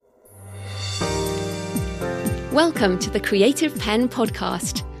Welcome to the Creative Pen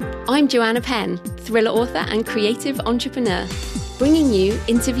podcast. I'm Joanna Penn, thriller author and creative entrepreneur, bringing you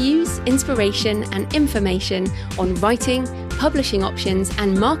interviews, inspiration, and information on writing, publishing options,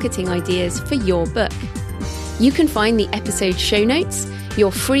 and marketing ideas for your book. You can find the episode show notes,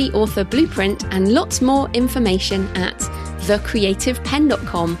 your free author blueprint, and lots more information at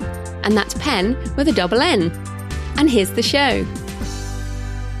thecreativepen.com. And that's pen with a double N. And here's the show.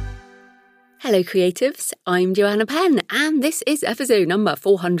 Hello creatives, I'm Joanna Penn and this is episode number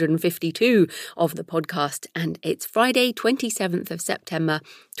 452 of the podcast, and it's Friday 27th of September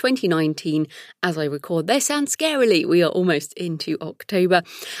 2019 as I record this, and scarily we are almost into October,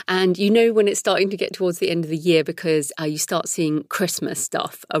 and you know when it's starting to get towards the end of the year because you start seeing Christmas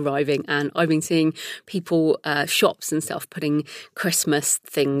stuff arriving, and I've been seeing people, shops and stuff putting Christmas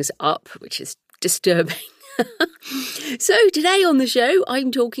things up, which is disturbing. So today on the show,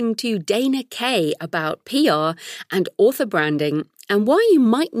 I'm talking to Kaye about PR and author branding and why you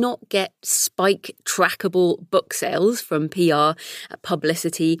might not get spike trackable book sales from PR,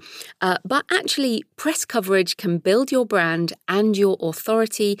 publicity, but actually press coverage can build your brand and your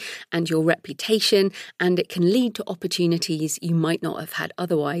authority and your reputation, and it can lead to opportunities you might not have had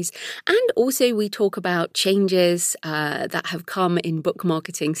otherwise. And also we talk about changes that have come in book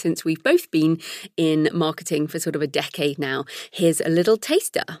marketing since we've both been in marketing for sort of a decade now. Here's a little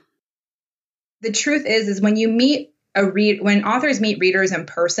taster. The truth is when you meet when authors meet readers in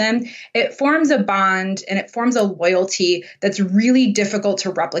person, it forms a bond and it forms a loyalty that's really difficult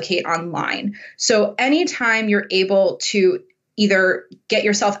to replicate online. So anytime you're able to either get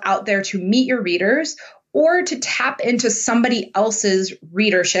yourself out there to meet your readers or to tap into somebody else's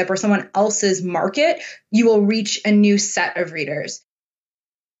readership or someone else's market, you will reach a new set of readers.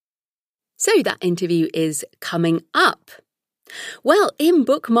 So that interview is coming up. Well, in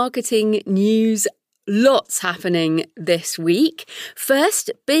book marketing news, lots happening this week.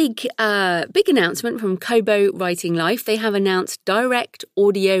 First, big announcement from Kobo Writing Life. They have announced direct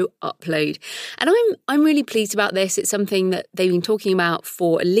audio upload. And I'm really pleased about this. It's something that they've been talking about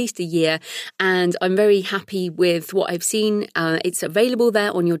for at least a year. And I'm very happy with what I've seen. It's available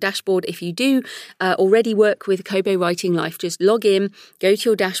there on your dashboard. If you do already work with Kobo Writing Life, just log in, go to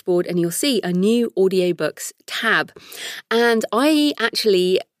your dashboard, and you'll see a new audiobooks tab. And I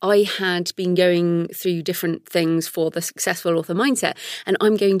had been going through different things for the Successful Author Mindset, and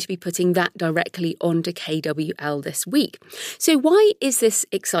I'm going to be putting that directly onto KWL this week. So why is this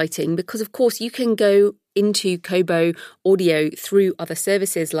exciting? Because, of course, you can go into Kobo Audio through other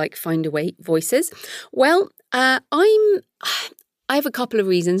services like Findaway Voices. Well, I have a couple of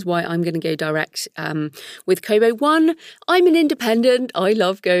reasons why I'm going to go direct with Kobo. One, I'm an independent. I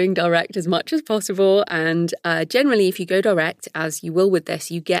love going direct as much as possible. And generally, if you go direct, as you will with this,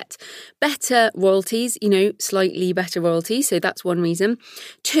 you get better royalties, slightly better royalties. So that's one reason.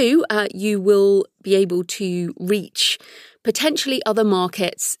 Two, you will be able to reach potentially other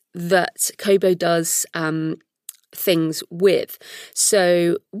markets that Kobo does things with.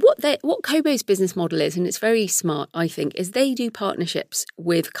 So what Kobo's business model is, and it's very smart, I think, is they do partnerships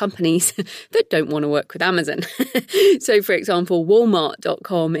with companies that don't want to work with Amazon. So for example,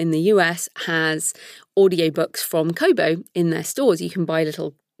 Walmart.com in the US has audiobooks from Kobo in their stores. You can buy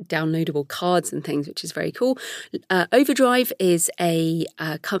little downloadable cards and things, which is very cool. Overdrive is a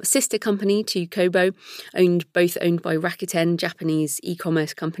sister company to Kobo, owned by Rakuten, Japanese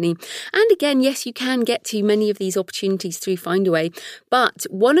e-commerce company. And again, yes, you can get to many of these opportunities through Findaway, but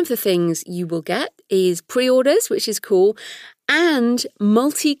one of the things you will get is pre-orders, which is cool, and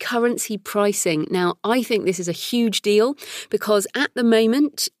multi-currency pricing. Now, I think this is a huge deal because at the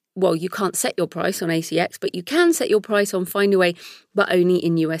moment, well, you can't set your price on ACX, but you can set your price on Findaway, but only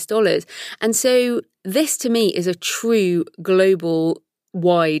in US dollars. And so this to me is a true global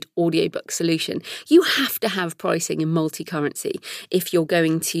wide audiobook solution. You have to have pricing in multi-currency if you're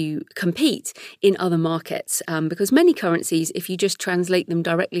going to compete in other markets, because many currencies, if you just translate them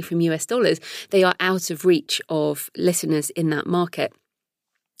directly from US dollars, they are out of reach of listeners in that market.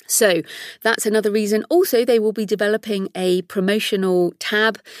 So that's another reason. Also, they will be developing a promotional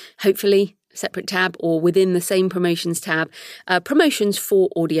tab, hopefully separate tab or within the same promotions tab, promotions for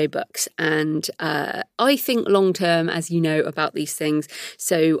audiobooks. And I think long term, as you know, about these things.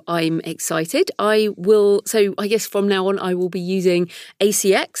 So I'm excited. So I guess from now on, I will be using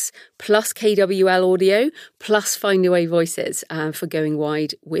ACX plus KWL audio plus Findaway Voices for going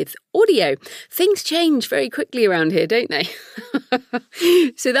wide with audio. Things change very quickly around here, don't they?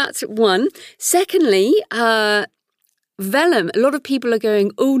 So that's one. Secondly, Vellum, a lot of people are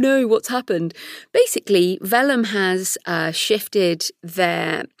going, oh no, what's happened? Basically, Vellum has shifted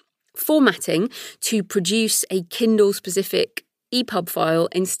their formatting to produce a Kindle-specific EPUB file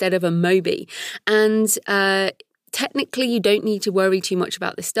instead of a Mobi. And technically, you don't need to worry too much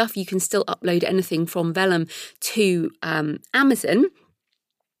about this stuff. You can still upload anything from Vellum to Amazon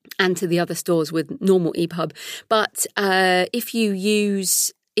and to the other stores with normal EPUB. But if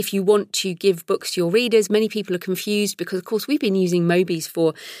you want to give books to your readers, many people are confused because, of course, we've been using Mobis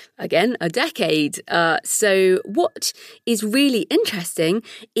for, again, a decade. So what is really interesting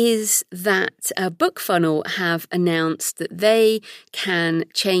is that BookFunnel have announced that they can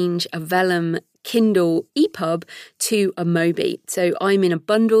change a Vellum Kindle EPUB to a Mobi. So I'm in a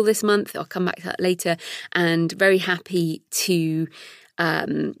bundle this month. I'll come back to that later, and very happy to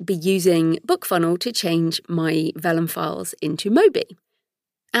be using BookFunnel to change my Vellum files into Mobi.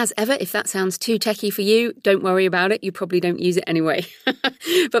 As ever, if that sounds too techie for you, don't worry about it. You probably don't use it anyway.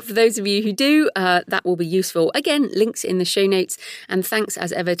 But for those of you who do, that will be useful. Again, links in the show notes. And thanks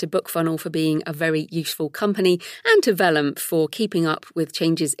as ever to BookFunnel for being a very useful company, and to Vellum for keeping up with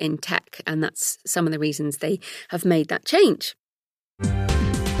changes in tech. And that's some of the reasons they have made that change.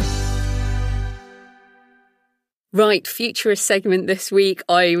 Right, futurist segment this week.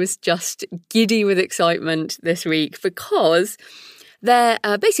 I was just giddy with excitement this week because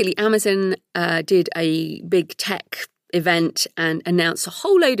basically Amazon did a big tech event and announced a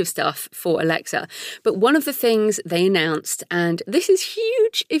whole load of stuff for Alexa. But one of the things they announced, and this is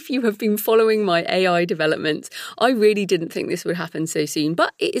huge if you have been following my AI development, I really didn't think this would happen so soon,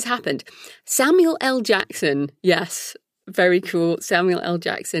 but it has happened. Samuel L. Jackson, yes, very cool. Samuel L.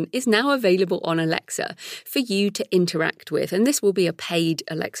 Jackson is now available on Alexa for you to interact with. And this will be a paid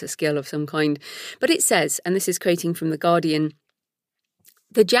Alexa skill of some kind. But it says, and this is quoting from The Guardian,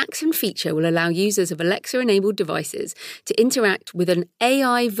 the Jackson feature will allow users of Alexa-enabled devices to interact with an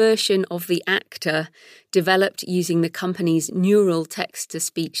AI version of the actor developed using the company's neural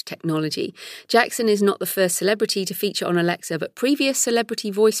text-to-speech technology. Jackson is not the first celebrity to feature on Alexa, but previous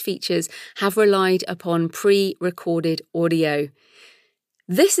celebrity voice features have relied upon pre-recorded audio.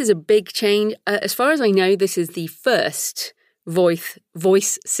 This is a big change. As far as I know, this is the first voice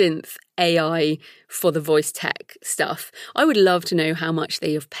synth AI for the voice tech stuff. I would love to know how much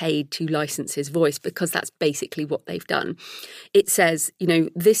they have paid to license his voice, because that's basically what they've done. It says,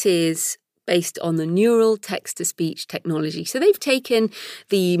 this is based on the neural text-to-speech technology. So they've taken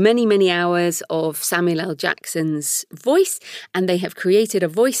the many, many hours of Samuel L. Jackson's voice and they have created a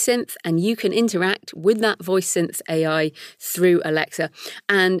voice synth, and you can interact with that voice synth AI through Alexa.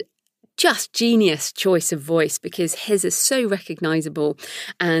 And just genius choice of voice, because his is so recognisable,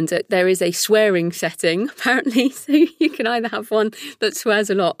 and there is a swearing setting apparently, so you can either have one that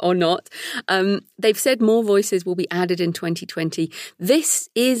swears a lot or not. They've said more voices will be added in 2020. This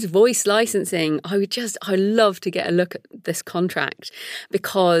is voice licensing. I love to get a look at this contract,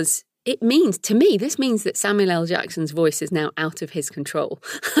 because it means, to me, this means that Samuel L. Jackson's voice is now out of his control.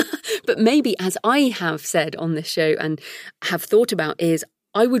 But maybe, as I have said on this show and have thought about, is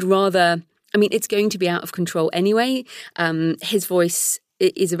I would rather, it's going to be out of control anyway. His voice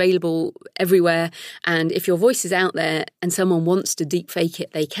is available everywhere. And if your voice is out there and someone wants to deep fake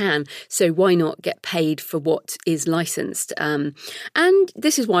it, they can. So why not get paid for what is licensed? And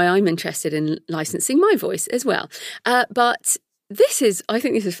this is why I'm interested in licensing my voice as well. But I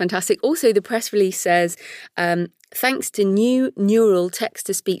think this is fantastic. Also, the press release says, thanks to new neural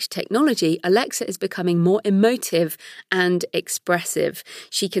text-to-speech technology, Alexa is becoming more emotive and expressive.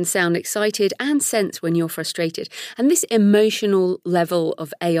 She can sound excited and sense when you're frustrated. And this emotional level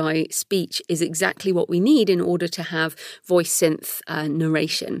of AI speech is exactly what we need in order to have voice synth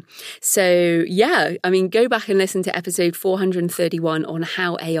narration. So, go back and listen to episode 431 on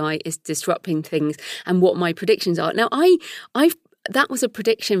how AI is disrupting things and what my predictions are. Now, that was a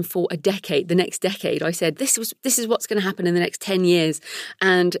prediction for a decade, the next decade. I said, this is what's going to happen in the next 10 years.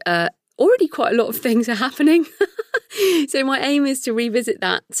 And already quite a lot of things are happening. So my aim is to revisit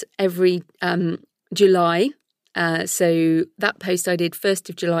that every July. So that post I did 1st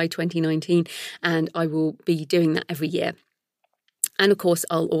of July 2019, and I will be doing that every year. And of course,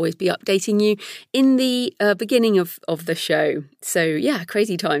 I'll always be updating you in the beginning of the show. So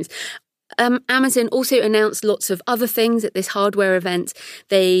crazy times. Amazon also announced lots of other things at this hardware event.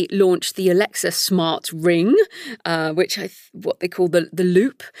 They launched the Alexa Smart Ring, which what they call the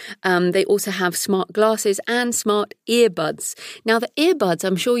Loop. They also have smart glasses and smart earbuds. Now, the earbuds,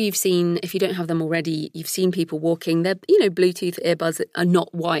 I'm sure you've seen, if you don't have them already, you've seen people walking. They're, Bluetooth earbuds that are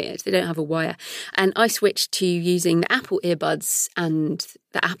not wired. They don't have a wire. And I switched to using the Apple earbuds and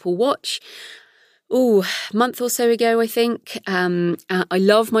the Apple Watch. month or so ago, I think. I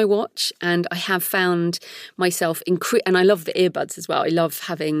love my watch, and I have found myself and I love the earbuds as well. I love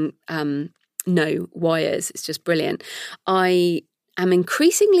having no wires. It's just brilliant. I am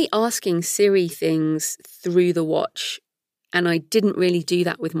increasingly asking Siri things through the watch, and I didn't really do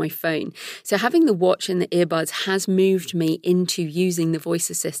that with my phone. So having the watch and the earbuds has moved me into using the voice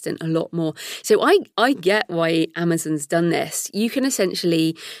assistant a lot more. So I get why Amazon's done this. You can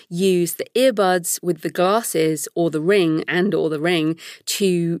essentially use the earbuds with the glasses or the ring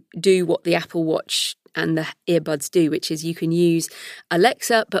to do what the Apple Watch and the earbuds do, which is you can use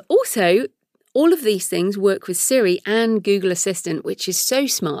Alexa, but also all of these things work with Siri and Google Assistant, which is so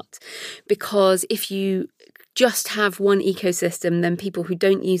smart, because if you just have one ecosystem, then people who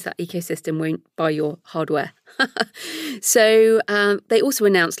don't use that ecosystem won't buy your hardware. So they also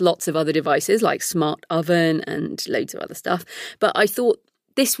announced lots of other devices like smart oven and loads of other stuff. But I thought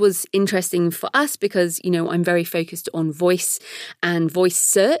this was interesting for us because, I'm very focused on voice and voice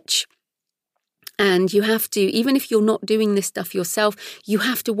search. And you have to, even if you're not doing this stuff yourself, you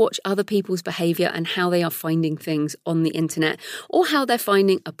have to watch other people's behavior and how they are finding things on the internet, or how they're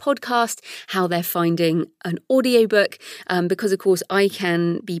finding a podcast, how they're finding an audiobook, because of course I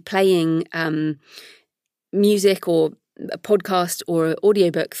can be playing music or a podcast or an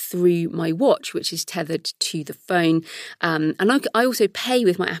audiobook through my watch, which is tethered to the phone. And I also pay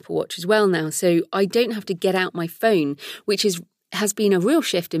with my Apple Watch as well now. So I don't have to get out my phone, which has been a real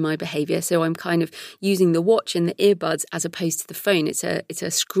shift in my behavior. So I'm kind of using the watch and the earbuds as opposed to the phone. It's a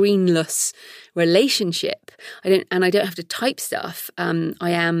screenless relationship. I don't have to type stuff. And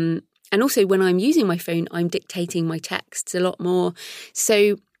also when I'm using my phone, I'm dictating my texts a lot more.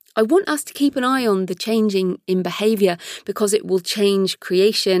 So I want us to keep an eye on the changing in behavior, because it will change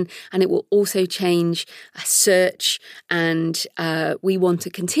creation and it will also change search. And we want to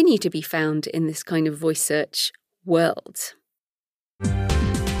continue to be found in this kind of voice search world.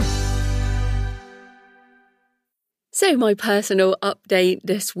 So my personal update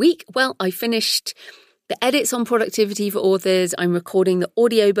this week, well, I finished the edits on Productivity for Authors. I'm recording the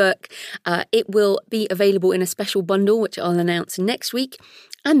audiobook. It will be available in a special bundle, which I'll announce next week,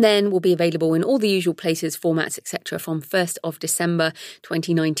 and then will be available in all the usual places, formats, etc. from 1st of December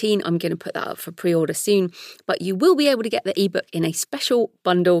 2019. I'm going to put that up for pre-order soon, but you will be able to get the ebook in a special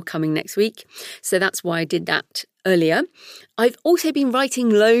bundle coming next week. So that's why I did that earlier. I've also been writing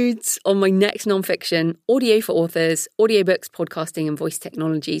loads on my next nonfiction, Audio for Authors, audiobooks, podcasting, and voice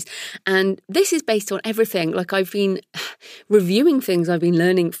technologies. And this is based on everything. Like, I've been reviewing things I've been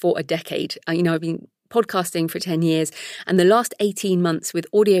learning for a decade. I've been podcasting for 10 years and the last 18 months with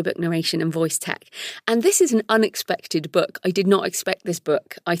audiobook narration and voice tech. And this is an unexpected book. I did not expect this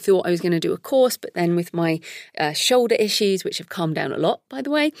book. I thought I was going to do a course, but then with my shoulder issues, which have calmed down a lot, by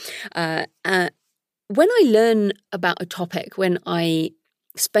the way, when I learn about a topic, when I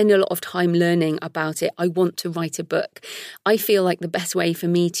spend a lot of time learning about it, I want to write a book. I feel like the best way for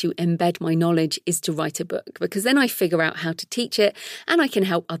me to embed my knowledge is to write a book, because then I figure out how to teach it and I can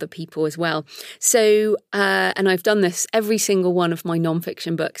help other people as well. So, and I've done this, every single one of my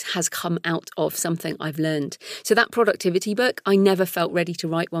nonfiction books has come out of something I've learned. So that productivity book, I never felt ready to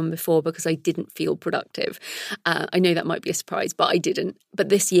write one before because I didn't feel productive. I know that might be a surprise, but I didn't. But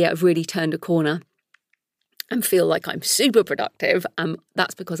this year I've really turned a corner and feel like I'm super productive.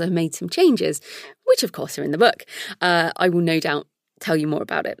 That's because I've made some changes, which of course are in the book. I will no doubt tell you more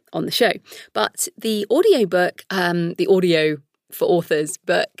about it on the show. But the audiobook, the Audio for Authors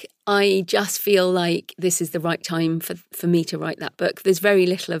book, I just feel like this is the right time for me to write that book. There's very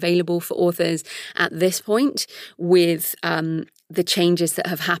little available for authors at this point with the changes that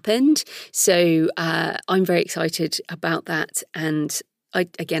have happened. So I'm very excited about that. And I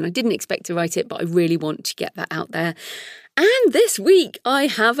didn't expect to write it, but I really want to get that out there. And this week I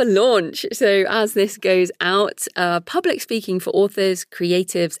have a launch. So as this goes out, Public Speaking for Authors,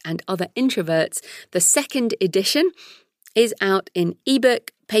 Creatives and Other Introverts, the second edition is out in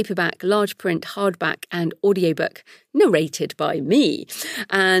ebook, paperback, large print, hardback and audiobook, narrated by me.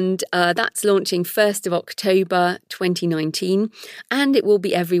 And that's launching 1st of October 2019, and it will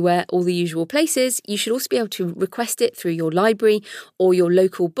be everywhere, all the usual places. You should also be able to request it through your library or your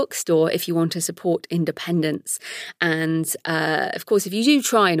local bookstore if you want to support independence. And of course, if you do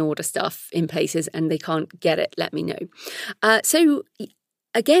try and order stuff in places and they can't get it, let me know. So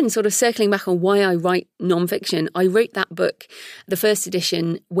again, sort of circling back on why I write nonfiction, I wrote that book, the first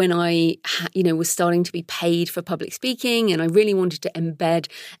edition, when I, was starting to be paid for public speaking, and I really wanted to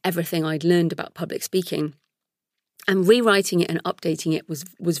embed everything I'd learned about public speaking. And rewriting it and updating it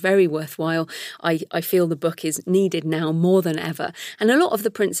was very worthwhile. I feel the book is needed now more than ever. And a lot of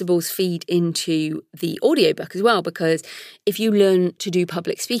the principles feed into the audiobook as well, because if you learn to do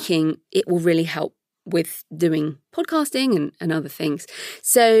public speaking, it will really help with doing podcasting and other things.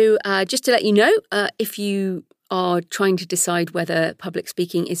 So just to let you know, if you are trying to decide whether public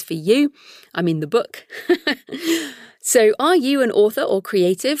speaking is for you, I'm in the book. So are you an author or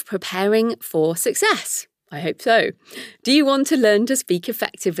creative preparing for success? I hope so. Do you want to learn to speak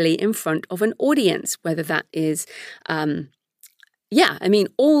effectively in front of an audience? Whether that is,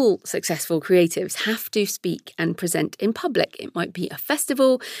 all successful creatives have to speak and present in public. It might be a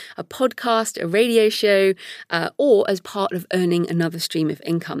festival, a podcast, a radio show, or as part of earning another stream of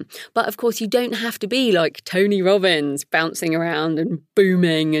income. But of course, you don't have to be like Tony Robbins, bouncing around and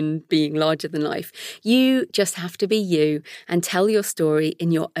booming and being larger than life. You just have to be you and tell your story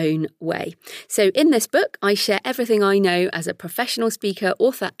in your own way. So in this book, I share everything I know as a professional speaker,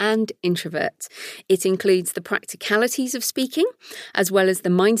 author, and introvert. It includes the practicalities of speaking, as well as the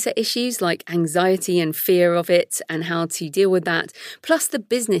mindset issues like anxiety and fear of it and how to deal with that, plus the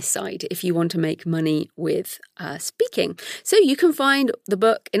business side if you want to make money with speaking. So you can find the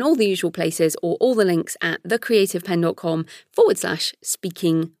book in all the usual places or all the links at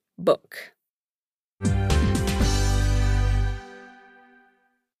thecreativepenn.com/speaking book.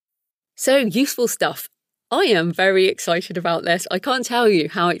 So useful stuff. I am very excited about this. I can't tell you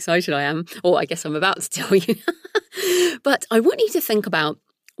how excited I am, or I guess I'm about to tell you. But I want you to think about,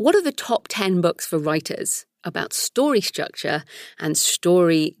 what are the top 10 books for writers about story structure and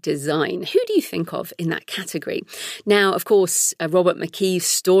story design? Who do you think of in that category? Now, of course, Robert McKee's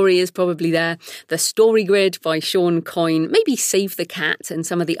Story is probably there. The Story Grid by Sean Coyne, maybe Save the Cat and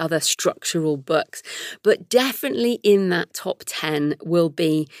some of the other structural books. But definitely in that top 10 will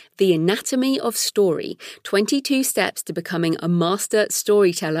be The Anatomy of Story, 22 Steps to Becoming a Master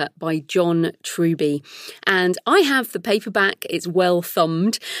Storyteller by John Truby. And I have the paperback. It's well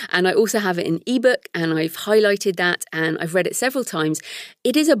thumbed. And I also have it in ebook, and I've highlighted that and I've read it several times.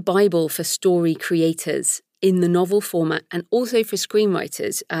 It is a Bible for story creators in the novel format and also for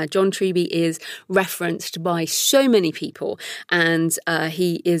screenwriters. John Truby is referenced by so many people, and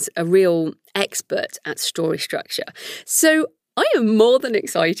he is a real expert at story structure. So I am more than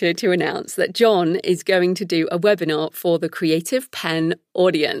excited to announce that John is going to do a webinar for the Creative Penn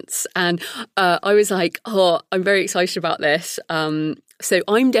audience. And I was like, I'm very excited about this. So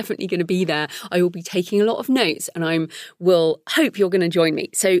I'm definitely going to be there. I will be taking a lot of notes, and I will hope you're going to join me.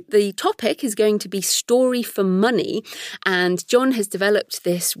 So the topic is going to be story for money, and John has developed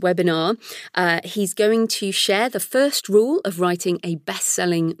this webinar. He's going to share the first rule of writing a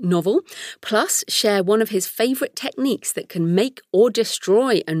best-selling novel, plus share one of his favourite techniques that can make or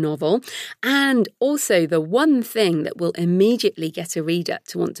destroy a novel, and also the one thing that will immediately get a reader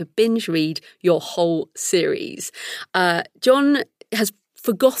to want to binge read your whole series. John has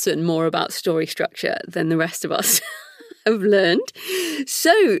forgotten more about story structure than the rest of us have learned.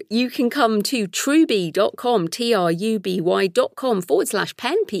 So you can come to truby.com,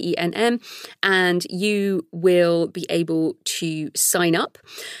 truby.com/penn, PENN, and you will be able to sign up.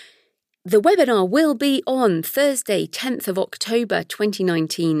 The webinar will be on Thursday, 10th of October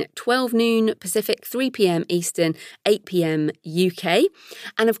 2019, 12 noon Pacific, 3 p.m. Eastern, 8 p.m. UK.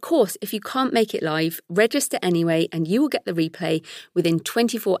 And of course, if you can't make it live, register anyway and you will get the replay within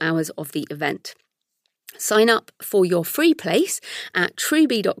 24 hours of the event. Sign up for your free place at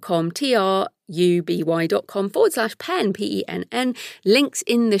truby.com, truby.com/penn, PENN. Links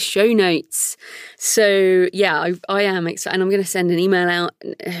in the show notes. So yeah, I am excited, and I'm going to send an email out.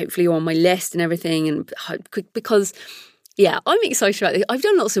 Hopefully you're on my list and everything, and because I'm excited about this. I've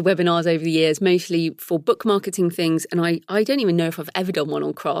done lots of webinars over the years, mostly for book marketing things, and I don't even know if I've ever done one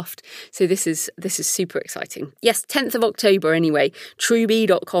on craft. So this is super exciting. Yes, 10th of October anyway,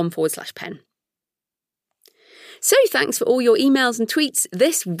 truby.com/penn. So thanks for all your emails and tweets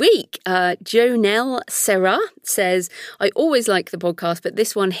this week. Jonelle Serra says, I always like the podcast, but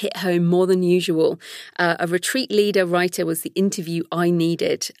this one hit home more than usual. A retreat leader writer was the interview I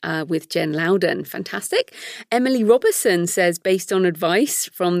needed with Jen Loudon. Fantastic. Emily Robertson says, based on advice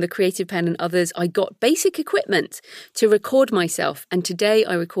from the Creative Penn and others, I got basic equipment to record myself. And today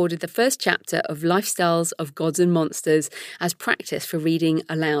I recorded the first chapter of Lifestyles of Gods and Monsters as practice for reading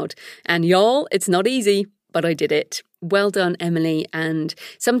aloud. And y'all, it's not easy, but I did it. Well done, Emily. And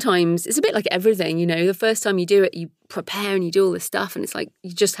sometimes it's a bit like everything, the first time you do it, you prepare and you do all this stuff and it's like,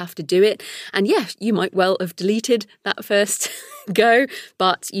 you just have to do it. And yeah, you might well have deleted that first go,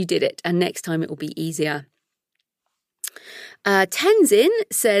 but you did it. And next time it will be easier. Tenzin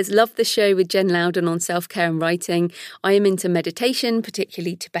says, love the show with Jen Loudon on self-care and writing. I am into meditation,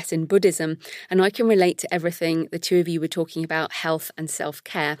 particularly Tibetan Buddhism, and I can relate to everything the two of you were talking about, health and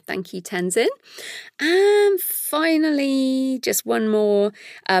self-care. Thank you, Tenzin. And finally, just one more.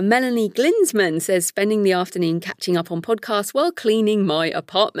 Melanie Glinsman says, spending the afternoon catching up on podcasts while cleaning my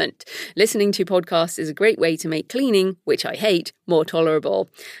apartment. Listening to podcasts is a great way to make cleaning, which I hate, more tolerable.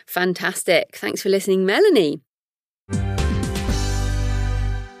 Fantastic. Thanks for listening, Melanie.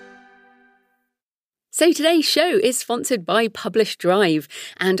 So today's show is sponsored by Publish Drive,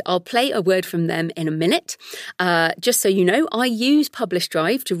 and I'll play a word from them in a minute. Just so you know, I use Publish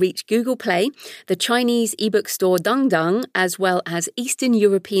Drive to reach Google Play, the Chinese ebook store Dangdang, as well as Eastern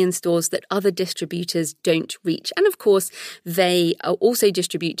European stores that other distributors don't reach. And of course, they also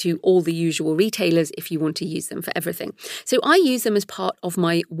distribute to all the usual retailers if you want to use them for everything. So I use them as part of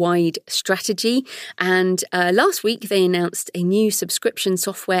my wide strategy. And last week, they announced a new subscription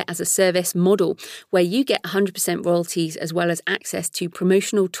software as a service model where you get 100% royalties as well as access to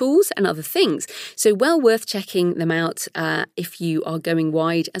promotional tools and other things. So well worth checking them out if you are going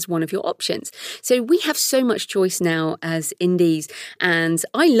wide as one of your options. So we have so much choice now as indies, and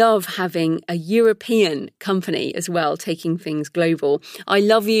I love having a European company as well, taking things global. I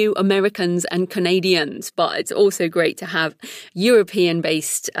love you, Americans and Canadians, but it's also great to have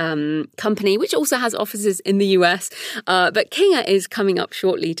European-based company, which also has offices in the US. But Kaye is coming up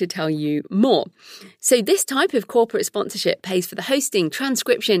shortly to tell you more. So this type of corporate sponsorship pays for the hosting,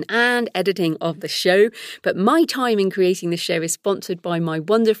 transcription and editing of the show. But my time in creating the show is sponsored by my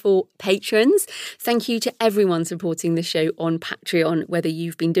wonderful patrons. Thank you to everyone supporting the show on Patreon, whether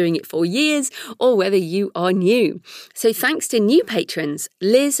you've been doing it for years or whether you are new. So thanks to new patrons,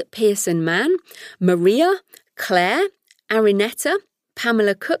 Liz Pearson-Mann, Maria, Claire, Arinetta,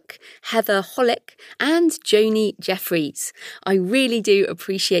 Pamela Cook, Heather Hollick and Joni Jeffries. I really do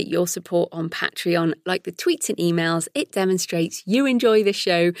appreciate your support on Patreon. Like the tweets and emails, it demonstrates you enjoy the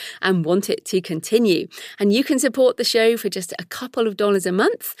show and want it to continue. And you can support the show for just a couple of dollars a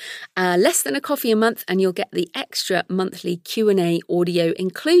month, less than a coffee a month, and you'll get the extra monthly Q&A audio,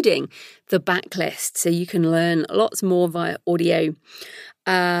 including the backlist, so you can learn lots more via audio.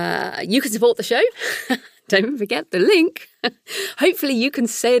 You can support the show. Don't forget the link. Hopefully you can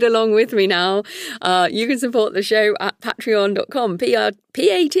say it along with me now. You can support the show at patreon.com,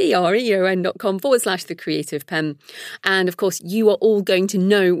 patreon.com/thecreativepen. And of course, you are all going to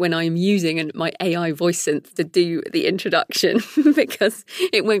know when I'm using my AI voice synth to do the introduction because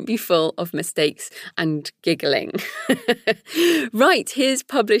it won't be full of mistakes and giggling. Right, here's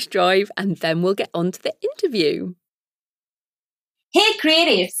Publish Drive, and then we'll get on to the interview. Hey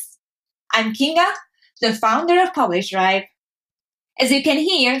creatives, I'm Kinga, the founder of Publish Drive. As you can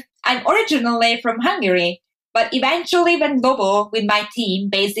hear, I'm originally from Hungary, but eventually went global with my team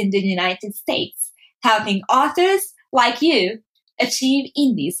based in the United States, helping authors like you achieve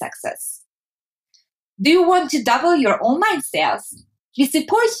indie success. Do you want to double your online sales? We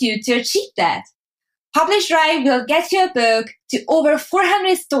support you to achieve that. Publish Drive will get your book to over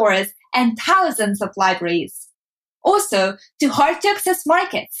 400 stores and thousands of libraries. Also to hard-to-access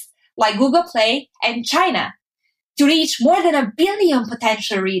markets like Google Play and China, to reach more than 1 billion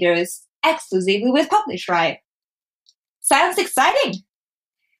potential readers exclusively with Publish Drive. Sounds exciting?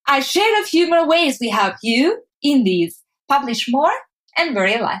 I shared a few more ways we help you, indies, publish more and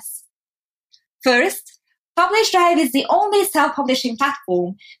worry less. First, Publish Drive is the only self-publishing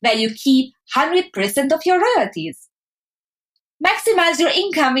platform where you keep 100% of your royalties. Maximize your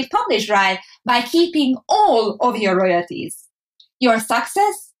income with Publish Drive by keeping all of your royalties. Your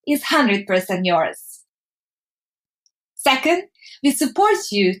success is 100% yours. Second, we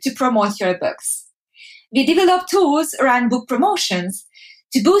support you to promote your books. We develop tools around book promotions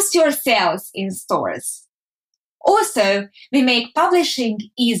to boost your sales in stores. Also, we make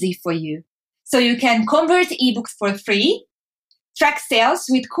publishing easy for you, so you can convert ebooks for free, track sales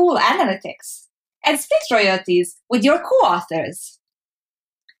with cool analytics, and split royalties with your co-authors.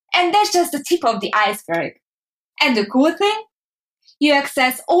 And that's just the tip of the iceberg. And the cool thing? You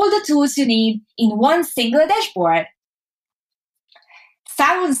access all the tools you need in one single dashboard.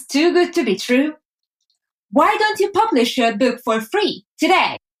 Sounds too good to be true. Why don't you publish your book for free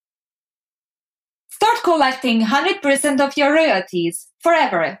today? Start collecting 100% of your royalties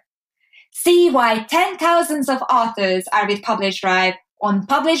forever. See why 10,000s of authors are with Publish Drive on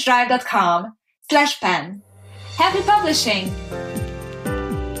publishdrive.com/pen. Happy publishing!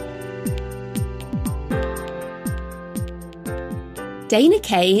 Dana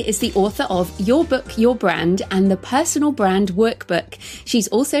Kaye is the author of Your Book, Your Brand and the Personal Brand Workbook, She's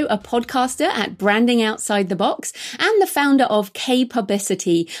also a podcaster at Branding Outside the Box and the founder of Kaye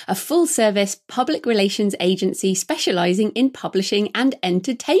Publicity, a full-service public relations agency specializing in publishing and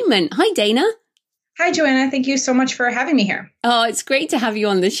entertainment. Hi, Dana. Hi, Joanna. Thank you so much for having me here. Oh, it's great to have you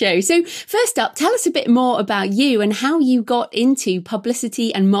on the show. So first up, tell us a bit more about you and how you got into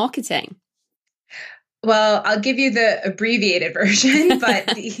publicity and marketing. Well, I'll give you the abbreviated version,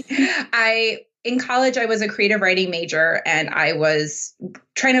 but in college, I was a creative writing major and I was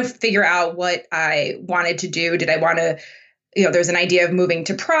trying to figure out what I wanted to do. Did I want to, there's an idea of moving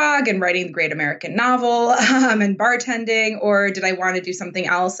to Prague and writing the great American novel and bartending, or did I want to do something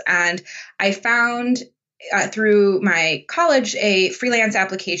else? And I found through my college a freelance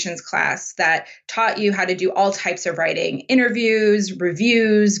applications class that taught you how to do all types of writing, interviews,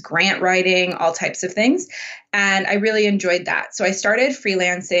 reviews, grant writing, all types of things. And I really enjoyed that. So I started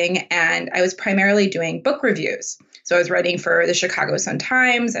freelancing and I was primarily doing book reviews. So I was writing for the Chicago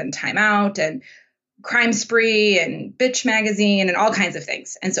Sun-Times and Time Out and Crime Spree and Bitch Magazine and all kinds of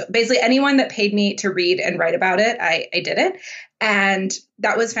things. And so basically anyone that paid me to read and write about it, I did it. And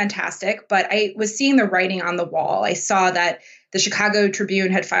that was fantastic. But I was seeing the writing on the wall. I saw that the Chicago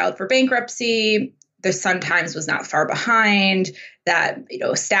Tribune had filed for bankruptcy. The Sun-Times was not far behind, that,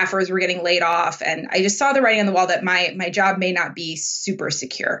 staffers were getting laid off. And I just saw the writing on the wall that my job may not be super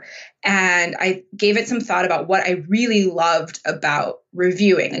secure. And I gave it some thought about what I really loved about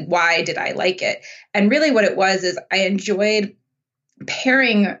reviewing. Like, why did I like it? And really what it was is I enjoyed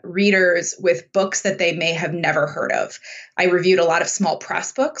pairing readers with books that they may have never heard of. I reviewed a lot of small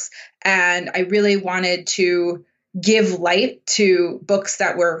press books, and I really wanted to give light to books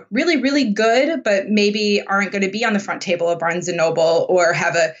that were really, really good, but maybe aren't going to be on the front table of Barnes & Noble or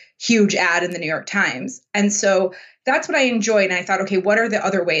have a huge ad in the New York Times. And so that's what I enjoyed. And I thought, okay, what are the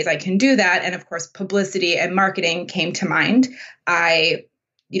other ways I can do that? And of course, publicity and marketing came to mind. I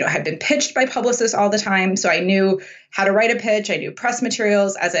had been pitched by publicists all the time. So I knew how to write a pitch. I knew press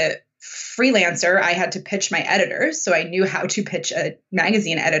materials. As a freelancer, I had to pitch my editors. So I knew how to pitch a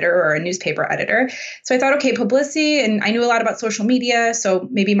magazine editor or a newspaper editor. So I thought, okay, publicity, and I knew a lot about social media, so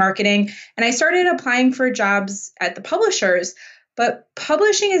maybe marketing. And I started applying for jobs at the publishers, but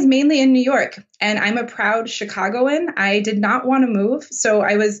publishing is mainly in New York. And I'm a proud Chicagoan. I did not want to move. So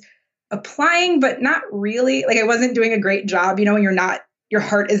I was applying, but not really. Like, I wasn't doing a great job, when your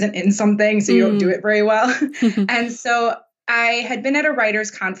heart isn't in something, so you don't do it very well. And so I had been at a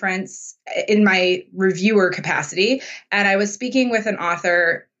writer's conference in my reviewer capacity, and I was speaking with an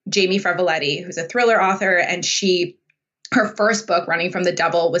author, Jamie Freveletti, who's a thriller author, and her first book, Running from the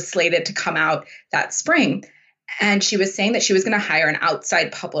Devil, was slated to come out that spring. And she was saying that she was going to hire an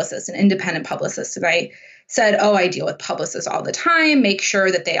outside publicist, an independent publicist. And I said, I deal with publicists all the time. Make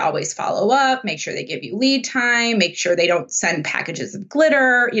sure that they always follow up, make sure they give you lead time, make sure they don't send packages of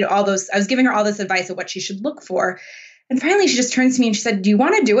glitter, all those. I was giving her all this advice of what she should look for. And finally, she just turns to me and she said, do you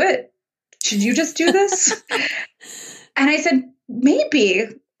want to do it? Should you just do this? And I said, maybe.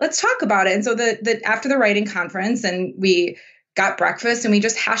 Let's talk about it. And so after the writing conference, and we got breakfast and we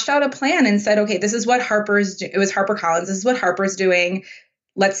just hashed out a plan and said, okay, this is what it was HarperCollins. This is what Harper's doing.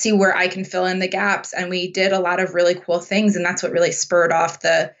 Let's see where I can fill in the gaps. And we did a lot of really cool things. And that's what really spurred off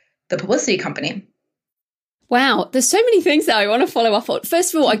the publicity company. Wow. There's so many things that I want to follow up on.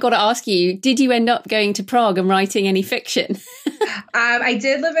 First of all, I got to ask you, did you end up going to Prague and writing any fiction? I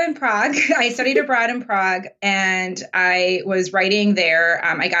did live in Prague. I studied abroad in Prague and I was writing there.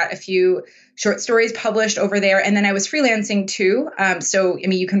 I got a few short stories published over there. And then I was freelancing too. So,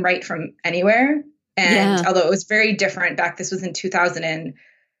 you can write from anywhere. And although it was very different this was in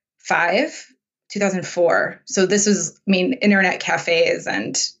 2005, 2004. So this was, internet cafes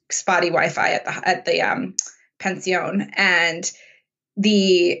and spotty Wi-Fi at the pension. And so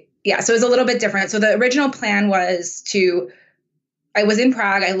it was a little bit different. So the original plan was I was in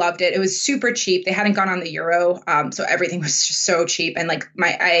Prague. I loved it. It was super cheap. They hadn't gone on the euro. So everything was just so cheap. And I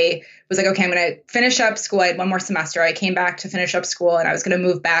was like, okay, I'm going to finish up school. I had one more semester. I came back to finish up school and I was going to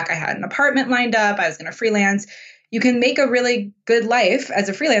move back. I had an apartment lined up. I was going to freelance. You can make a really good life as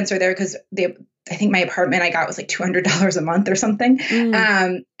a freelancer there because I think my apartment I got was like $200 a month or something.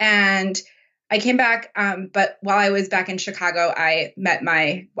 And I came back, but while I was back in Chicago, I met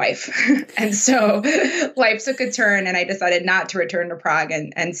my wife. And so life took a turn and I decided not to return to Prague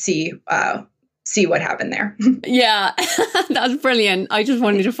and see what happened there. Yeah, that's brilliant. I just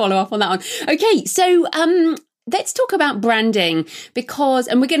wanted to follow up on that one. Okay, so let's talk about branding because,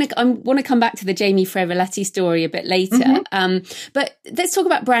 and I want to come back to the Jamie Freveletti story a bit later. But let's talk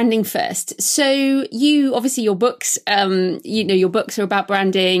about branding first. So obviously your books, your books are about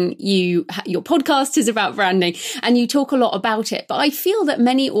branding. Your podcast is about branding and you talk a lot about it. But I feel that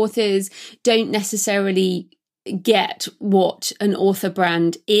many authors don't necessarily get what an author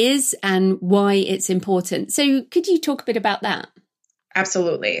brand is and why it's important. So could you talk a bit about that?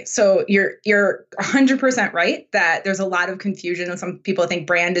 Absolutely. So you're 100% right that there's a lot of confusion, and some people think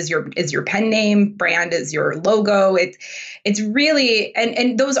brand is your pen name, brand is your logo. It's really,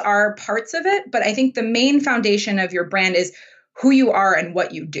 and those are parts of it, but I think the main foundation of your brand is who you are and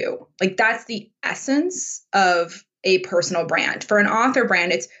what you do. Like that's the essence of a personal brand. For an author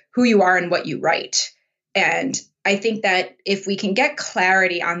brand, it's who you are and what you write. And I think that if we can get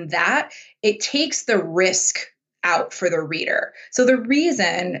clarity on that, it takes the risk out for the reader. So the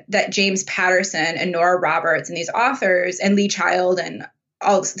reason that James Patterson and Nora Roberts and these authors and Lee Child and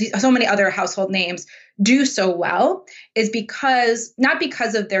so many other household names do so well is not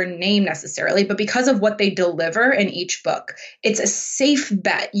because of their name necessarily, but because of what they deliver in each book. It's a safe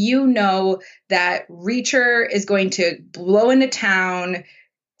bet. You know that Reacher is going to blow into town,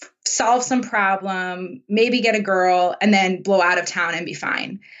 solve some problem, maybe get a girl, and then blow out of town and be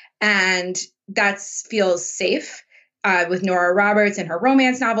fine. And that feels safe. With Nora Roberts and her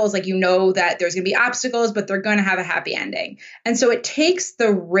romance novels, like you know that there's going to be obstacles, but they're going to have a happy ending. And so it takes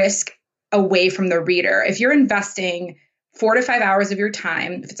the risk away from the reader. If you're investing 4 to 5 hours of your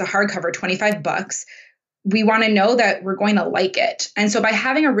time, if it's a hardcover, $25, we want to know that we're going to like it. And so by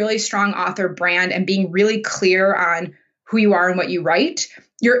having a really strong author brand and being really clear on who you are and what you write,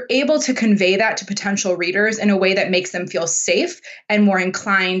 you're able to convey that to potential readers in a way that makes them feel safe and more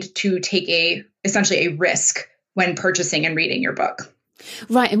inclined to take essentially a risk when purchasing and reading your book.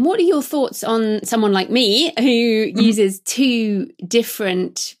 Right. And what are your thoughts on someone like me who uses 2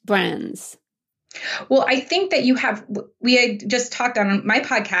 different brands? Well, I think that we had just talked on my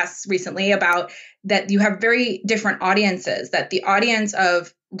podcast recently about that you have very different audiences, that the audience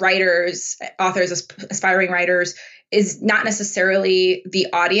of writers, authors, aspiring writers is not necessarily the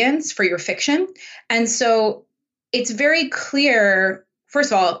audience for your fiction. And so it's very clear.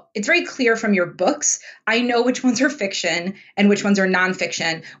 First of all, it's very clear from your books. I know which ones are fiction and which ones are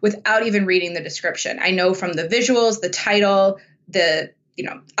nonfiction without even reading the description. I know from the visuals, the title, the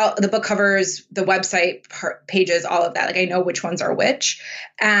book covers, the website pages, all of that. Like I know which ones are which.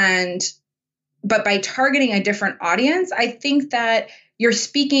 But by targeting a different audience, I think that you're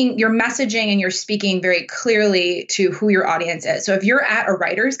messaging and you're speaking very clearly to who your audience is. So if you're at a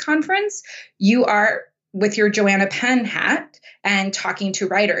writers conference, you are with your Joanna Penn hat and talking to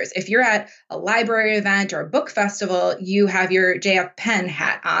writers. If you're at a library event or a book festival, you have your JF Penn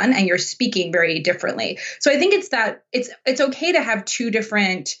hat on and you're speaking very differently. So I think it's okay to have two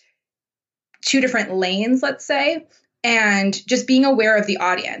different lanes, let's say, and just being aware of the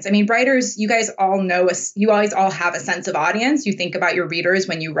audience. I mean, writers, you guys all know, you always all have a sense of audience. You think about your readers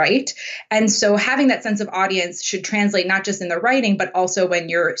when you write. And so having that sense of audience should translate not just in the writing, but also when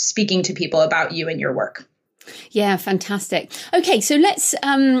you're speaking to people about you and your work. Yeah, fantastic. Okay, so let's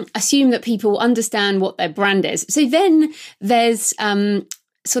assume that people understand what their brand is. So then there's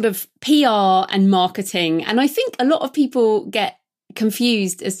sort of PR and marketing. And I think a lot of people get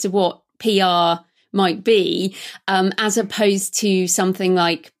confused as to what PR might be, as opposed to something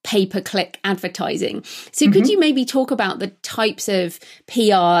like pay-per-click advertising. So could you maybe talk about the types of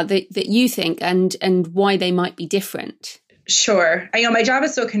PR that you think and why they might be different? Sure. I know my job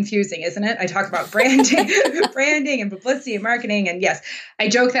is so confusing, isn't it? I talk about branding and publicity and marketing. And yes, I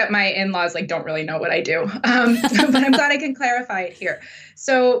joke that my in-laws don't really know what I do. But I'm glad I can clarify it here.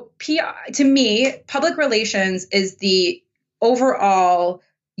 So PR, to me, public relations is the overall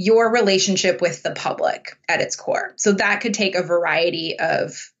your relationship with the public at its core. So that could take a variety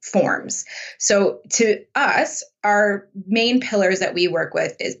of forms. So to us, our main pillars that we work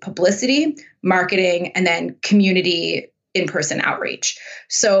with is publicity, marketing, and then community in-person outreach.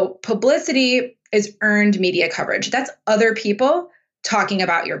 So publicity is earned media coverage. That's other people talking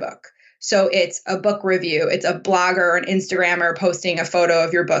about your book. So it's a book review. It's a blogger or an Instagrammer posting a photo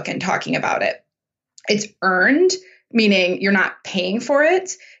of your book and talking about it. It's earned, meaning you're not paying for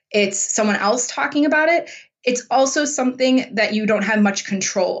it. It's someone else talking about it. It's also something that you don't have much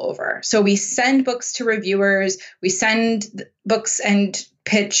control over. So we send books to reviewers, we send books and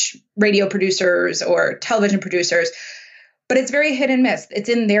pitch radio producers or television producers, but it's very hit and miss. It's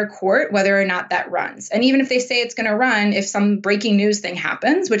in their court whether or not that runs. And even if they say it's going to run, if some breaking news thing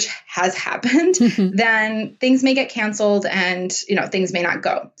happens, which has happened, then things may get canceled and things may not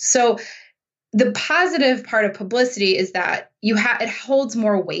go. So The positive part of publicity is that it holds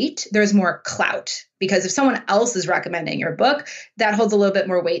more weight. There's more clout because if someone else is recommending your book, that holds a little bit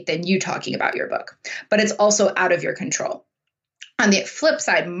more weight than you talking about your book. But it's also out of your control. On the flip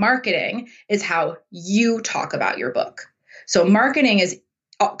side, marketing is how you talk about your book. So marketing is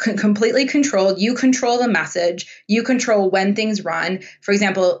completely controlled. You control the message. You control when things run. For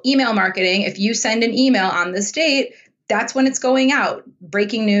example, email marketing, if you send an email on this date, that's when it's going out,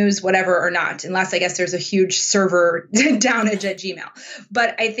 breaking news, whatever or not, unless I guess there's a huge server downage at Gmail.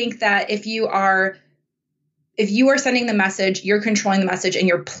 But I think that if you are sending the message, you're controlling the message and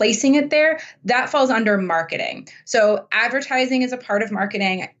you're placing it there, that falls under marketing. So advertising is a part of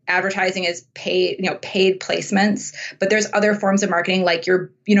marketing. Advertising is paid placements, but there's other forms of marketing like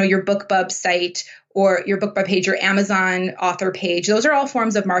your BookBub site or your BookBub page, your Amazon author page. Those are all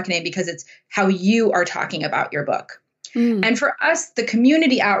forms of marketing because it's how you are talking about your book. And for us, the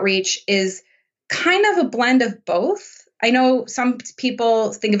community outreach is kind of a blend of both. I know some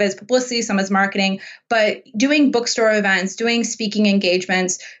people think of it as publicity, some as marketing, but doing bookstore events, doing speaking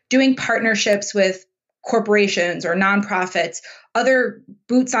engagements, doing partnerships with corporations or nonprofits, other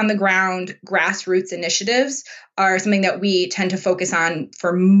boots on the ground grassroots initiatives are something that we tend to focus on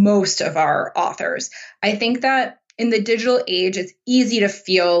for most of our authors. I think that in the digital age, it's easy to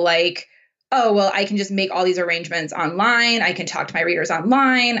feel like, oh, well, I can just make all these arrangements online. I can talk to my readers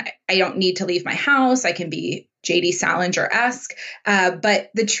online. I don't need to leave my house. I can be J.D. Salinger-esque.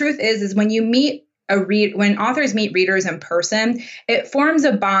 But the truth is when when authors meet readers in person, it forms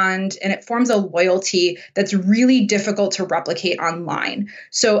a bond and it forms a loyalty that's really difficult to replicate online.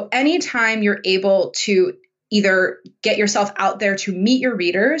 So anytime you're able to either get yourself out there to meet your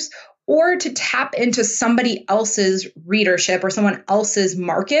readers or to tap into somebody else's readership or someone else's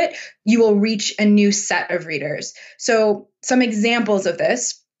market, you will reach a new set of readers. So some examples of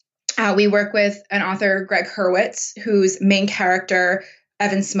this, we work with an author, Greg Hurwitz, whose main character,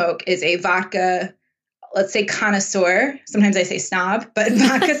 Evan Smoke, is a vodka, let's say connoisseur. Sometimes I say snob, but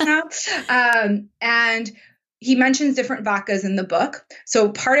vodka snob. And he mentions different vodkas in the book.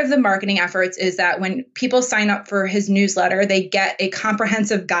 So part of the marketing efforts is that when people sign up for his newsletter, they get a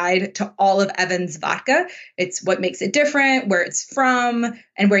comprehensive guide to all of Evan's vodka. It's what makes it different, where it's from,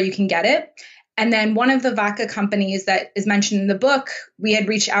 and where you can get it. And then one of the vodka companies that is mentioned in the book, we had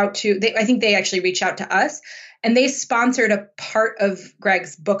reached out to, I think they actually reached out to us, and they sponsored a part of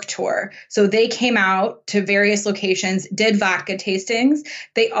Greg's book tour. So they came out to various locations, did vodka tastings.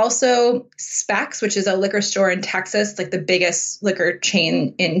 They also, Specs, which is a liquor store in Texas, like the biggest liquor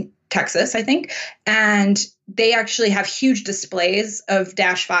chain in Texas, I think. And they actually have huge displays of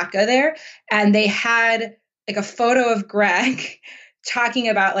Dash vodka there. And they had like a photo of Greg talking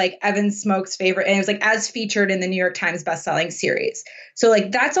about like Evan Smoke's favorite, and it was like as featured in the New York Times bestselling series. So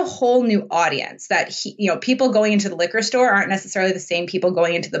like that's a whole new audience that people going into the liquor store aren't necessarily the same people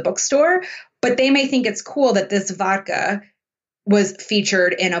going into the bookstore, but they may think it's cool that this vodka was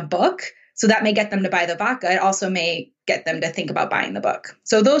featured in a book. So that may get them to buy the vodka. It also may get them to think about buying the book.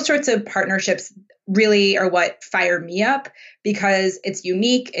 So those sorts of partnerships really are what fire me up because it's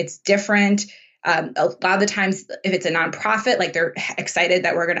unique, it's different. A lot of the times, if it's a nonprofit, like they're excited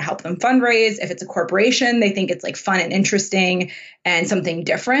that we're going to help them fundraise. If it's a corporation, they think it's like fun and interesting and something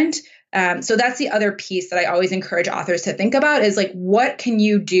different. So that's the other piece that I always encourage authors to think about is like, what can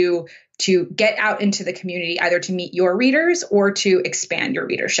you do to get out into the community, either to meet your readers or to expand your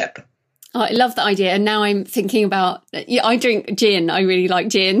readership? Oh, I love that idea. And now I'm thinking about, I drink gin. I really like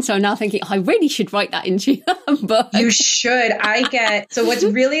gin. So I'm now thinking, I really should write that into a book. You should. So what's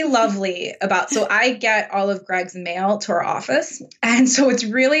really lovely I get all of Greg's mail to our office. And so what's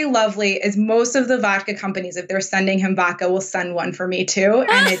really lovely is most of the vodka companies, if they're sending him vodka, will send one for me too.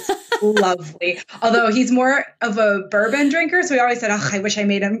 And it's lovely. Although he's more of a bourbon drinker. So we always said, I wish I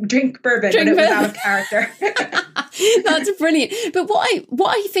made him drink bourbon, but it was out of character. That's brilliant. But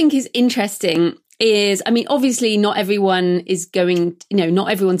what I think is interesting is, I mean, obviously not everyone is going, not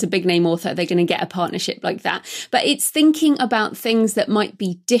everyone's a big name author. They're going to get a partnership like that. But it's thinking about things that might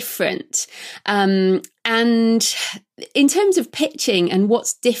be different. And in terms of pitching and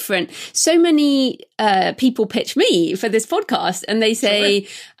what's different, so many people pitch me for this podcast and they say,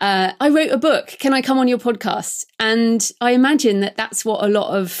 I wrote a book. Can I come on your podcast? And I imagine that that's what a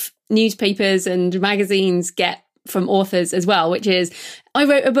lot of newspapers and magazines get from authors as well, which is, I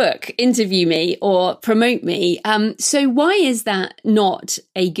wrote a book, interview me or promote me. So why is that not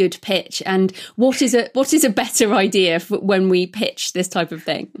a good pitch? And what is a better idea for when we pitch this type of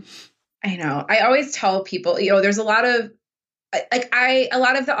thing? I know. I always tell people, there's a lot of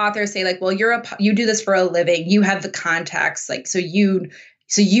the authors say like, well, you do this for a living. You have the contacts. Like, so you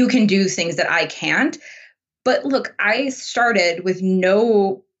so you can do things that I can't. But look, I started with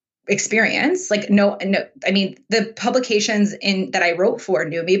no experience, like I mean, the publications that I wrote for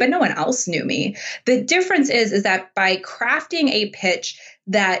knew me, but no one else knew me. The difference is that by crafting a pitch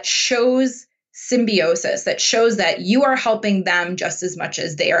that shows symbiosis, that shows that you are helping them just as much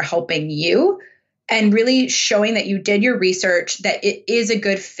as they are helping you, and really showing that you did your research, that it is a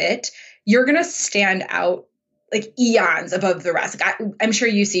good fit, you're going to stand out like eons above the rest. Like I'm sure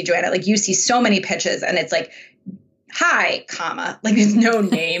you see, Joanna, like you see so many pitches and it's like, hi, comma, like there's no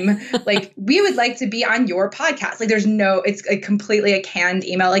name. Like we would like to be on your podcast. Like it's completely a canned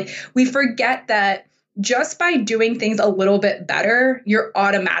email. Like we forget that just by doing things a little bit better, you're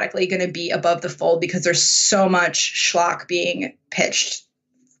automatically going to be above the fold because there's so much schlock being pitched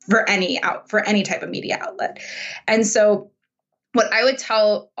for any type of media outlet. And so what I would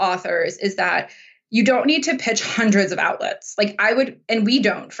tell authors is that you don't need to pitch hundreds of outlets. Like I would, and we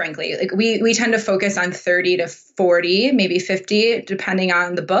don't, frankly, like we tend to focus on 30 to 40, maybe 50, depending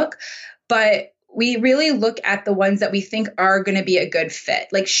on the book. But we really look at the ones that we think are going to be a good fit.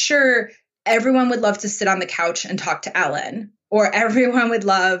 Like, sure, everyone would love to sit on the couch and talk to Ellen, or everyone would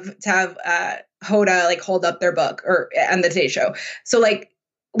love to have Hoda like hold up their book or on the Today Show. So like,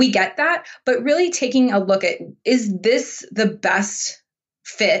 we get that, but really taking a look at, is this the best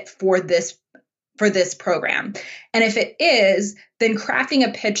fit for this program? And if it is, then crafting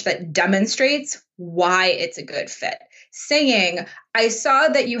a pitch that demonstrates why it's a good fit. Saying, I saw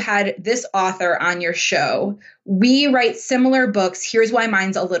that you had this author on your show. We write similar books. Here's why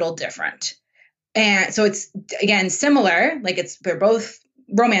mine's a little different. And so it's, again, similar, like they're both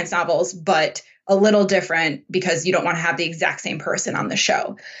romance novels, but a little different because you don't want to have the exact same person on the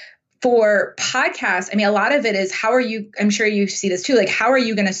show. For podcasts, I mean, a lot of it is I'm sure you see this too, like how are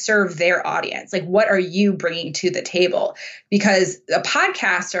you going to serve their audience? Like what are you bringing to the table? Because a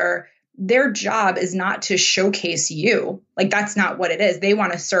podcaster, their job is not to showcase you. Like that's not what it is. They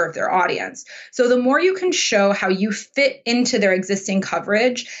want to serve their audience. So the more you can show how you fit into their existing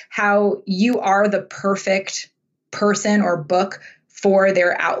coverage, how you are the perfect person or book for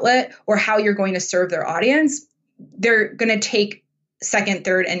their outlet, or how you're going to serve their audience, they're going to take second,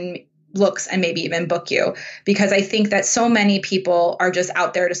 third, and looks and maybe even book you. Because I think that so many people are just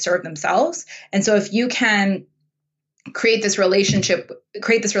out there to serve themselves. And so if you can create this relationship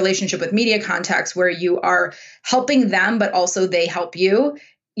with media contacts where you are helping them, but also they help you,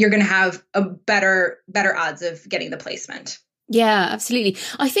 you're going to have a better odds of getting the placement. Yeah, absolutely.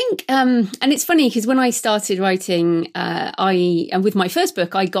 I think, and it's funny because when I started writing, with my first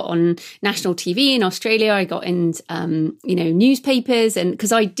book, I got on national TV in Australia. I got in, newspapers, and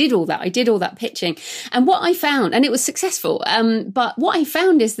because I did all that pitching. And what I found, and it was successful, but what I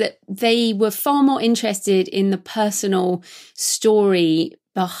found is that they were far more interested in the personal story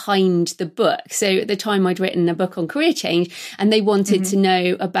behind the book. So at the time I'd written a book on career change, and they wanted to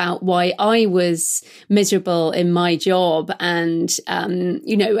know about why I was miserable in my job. And, and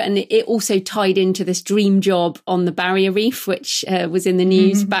it also tied into this dream job on the Barrier Reef, which was in the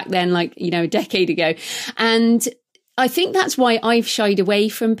news back then, like, a decade ago. And I think that's why I've shied away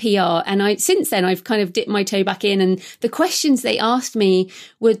from PR. And since then, I've kind of dipped my toe back in, and the questions they asked me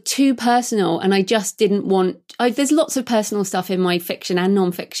were too personal. And I just didn't there's lots of personal stuff in my fiction and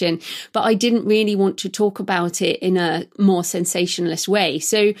nonfiction, but I didn't really want to talk about it in a more sensationalist way.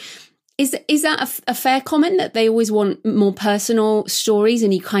 So is that a fair comment, that they always want more personal stories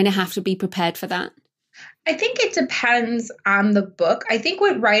and you kind of have to be prepared for that? I think it depends on the book. I think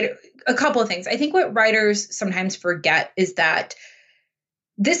a couple of things. I think what writers sometimes forget is that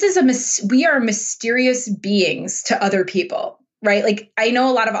we are mysterious beings to other people, right? Like I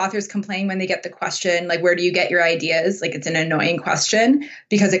know a lot of authors complain when they get the question, like, where do you get your ideas? Like it's an annoying question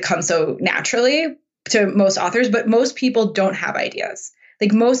because it comes so naturally to most authors, but most people don't have ideas.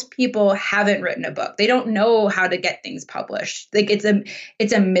 Like most people haven't written a book. They don't know how to get things published. Like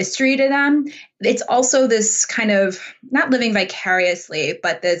it's a mystery to them. It's also this kind of not living vicariously,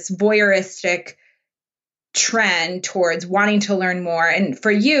 but this voyeuristic trend towards wanting to learn more. And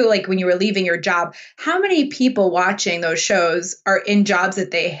for you, like when you were leaving your job, how many people watching those shows are in jobs that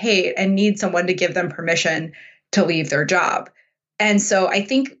they hate and need someone to give them permission to leave their job? And so I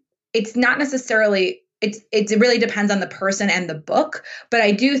think it's not necessarily it really depends on the person and the book. But I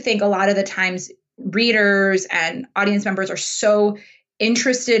do think a lot of the times readers and audience members are so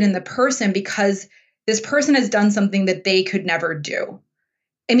interested in the person because this person has done something that they could never do.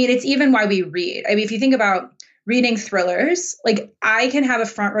 I mean, it's even why we read. I mean, if you think about reading thrillers, like I can have a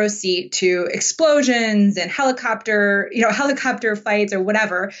front row seat to explosions and helicopter fights or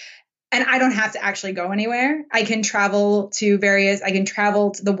whatever. And I don't have to actually go anywhere. I can travel to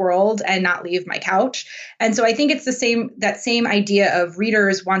the world and not leave my couch. And so I think it's that same idea of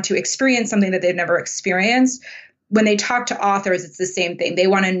readers want to experience something that they've never experienced. When they talk to authors, it's the same thing. They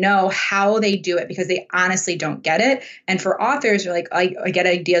want to know how they do it because they honestly don't get it. And for authors, you're like, I get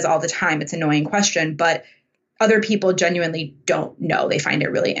ideas all the time. It's an annoying question, but other people genuinely don't know. They find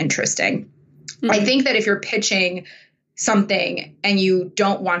it really interesting. Mm-hmm. I think that if you're pitching something and you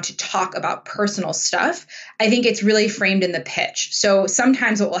don't want to talk about personal stuff, I think it's really framed in the pitch. So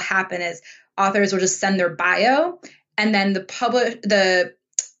sometimes what will happen is authors will just send their bio, and then the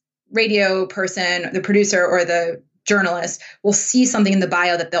radio person, the producer, or the journalist will see something in the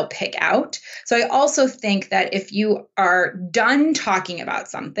bio that they'll pick out. So I also think that if you are done talking about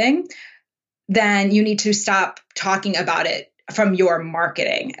something, then you need to stop talking about it from your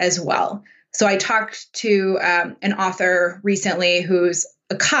marketing as well. So I talked to an author recently who's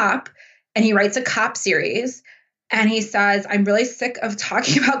a cop, and he writes a cop series. And he says, I'm really sick of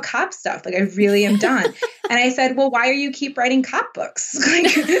talking about cop stuff. Like, I really am done. And I said, well, why are you keep writing cop books?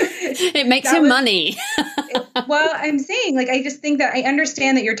 It makes him money. Well, I'm saying, like, I just think that I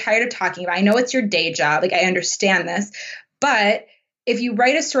understand that you're tired of talking about it. I know it's your day job. Like, I understand this. But if you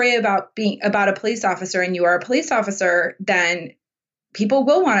write a story about a police officer and you are a police officer, then people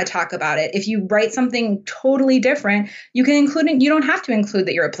will want to talk about it. If you write something totally different, you can include it. You don't have to include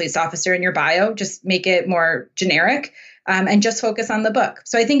that you're a police officer in your bio. Just make it more generic and just focus on the book.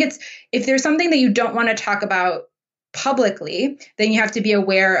 So I think if there's something that you don't want to talk about publicly, then you have to be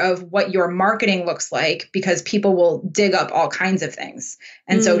aware of what your marketing looks like, because people will dig up all kinds of things.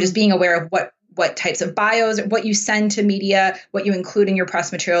 And so just being aware of what types of bios, what you send to media, what you include in your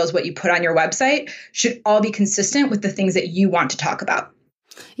press materials, what you put on your website should all be consistent with the things that you want to talk about.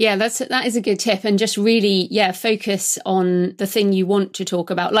 Yeah, that is a good tip. And just really, focus on the thing you want to talk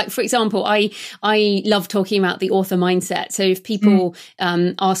about. Like, for example, I love talking about the author mindset. So if people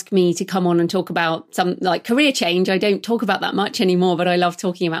ask me to come on and talk about some like career change, I don't talk about that much anymore, but I love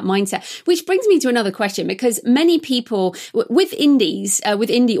talking about mindset, which brings me to another question, because many people with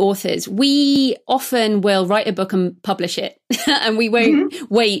indie authors, we often will write a book and publish it and we won't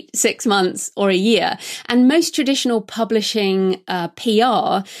wait 6 months or a year. And most traditional publishing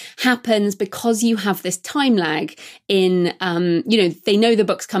PR happens because you have this time lag in, they know the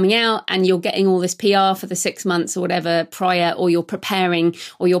book's coming out and you're getting all this PR for the 6 months or whatever prior, or you're preparing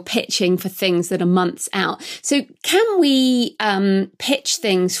or you're pitching for things that are months out. So can we pitch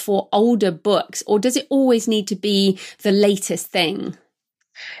things for older books, or does it always need to be the latest thing?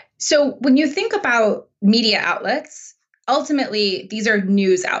 So when you think about media outlets, ultimately, these are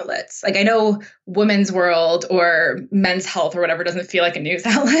news outlets. Like, I know Women's World or Men's Health or whatever doesn't feel like a news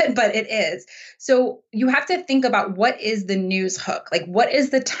outlet, but it is. So you have to think about, what is the news hook? Like, what is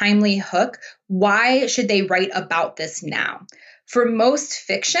the timely hook? Why should they write about this now? For most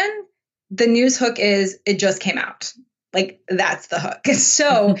fiction, the news hook is it just came out. Like, that's the hook.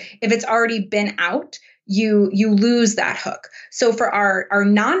 So if it's already been out, you lose that hook. So for our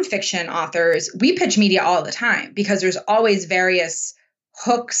nonfiction authors, we pitch media all the time because there's always various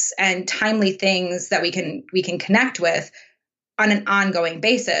hooks and timely things that we can connect with on an ongoing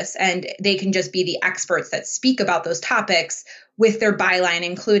basis. And they can just be the experts that speak about those topics with their byline,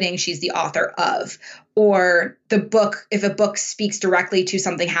 including she's the author of, or the book, if a book speaks directly to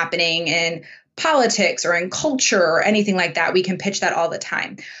something happening in politics or in culture or anything like that, we can pitch that all the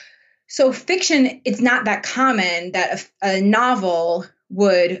time. So fiction, it's not that common that a novel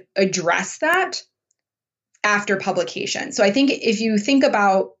would address that after publication. So I think if you think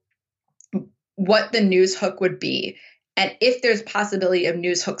about what the news hook would be, and if there's possibility of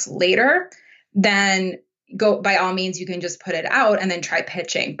news hooks later, then by all means, you can just put it out and then try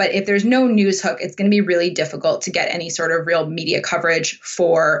pitching. But if there's no news hook, it's going to be really difficult to get any sort of real media coverage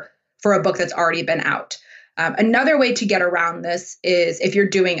for a book that's already been out. Another way to get around this is if you're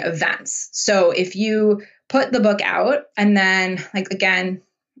doing events. So if you put the book out and then, like, again,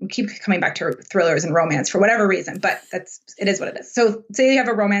 we keep coming back to thrillers and romance for whatever reason, but it is what it is. So say you have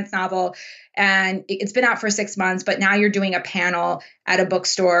a romance novel and it's been out for 6 months, but now you're doing a panel at a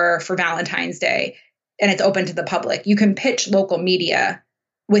bookstore for Valentine's Day and it's open to the public. You can pitch local media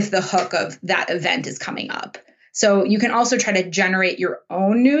with the hook of that event is coming up. So you can also try to generate your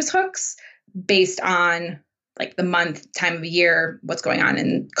own news hooks based on like the month, time of year, what's going on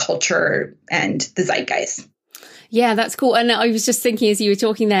in culture and the zeitgeist. Yeah, that's cool. And I was just thinking as you were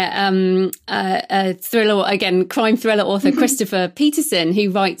talking there, crime thriller author Christopher Peterson,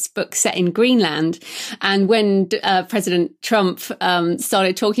 who writes books set in Greenland. And when President Trump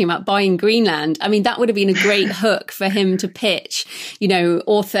started talking about buying Greenland, I mean, that would have been a great hook for him to pitch,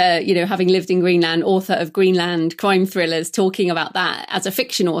 author, having lived in Greenland, author of Greenland crime thrillers, talking about that as a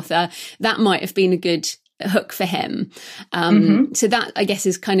fiction author. That might have been a good hook for him. So that, I guess,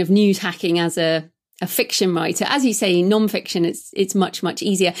 is kind of news hacking as a fiction writer. As you say, nonfiction, it's much, much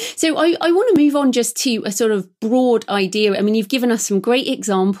easier. So I want to move on just to a sort of broad idea. I mean, you've given us some great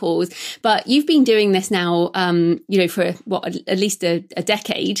examples, but you've been doing this now, for at least a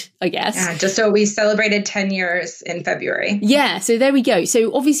decade, I guess. Yeah, just so we celebrated 10 years in February. Yeah, so there we go.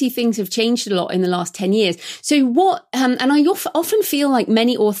 So obviously things have changed a lot in the last 10 years. So what, and I often feel like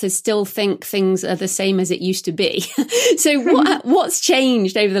many authors still think things are the same as it used to be. So what's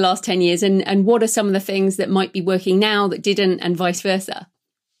changed over the last 10 years and what are some of the things that might be working now that didn't, and vice versa?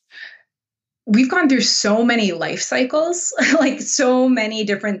 We've gone through so many life cycles, like so many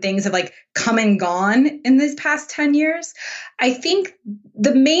different things have like come and gone in these past 10 years. I think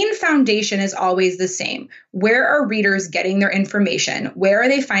the main foundation is always the same. Where are readers getting their information? Where are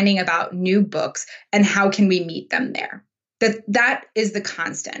they finding about new books? And how can we meet them there? That is the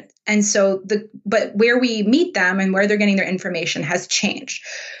constant. And so but where we meet them and where they're getting their information has changed.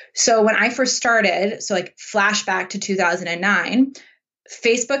 So when I first started, so like flashback to 2009,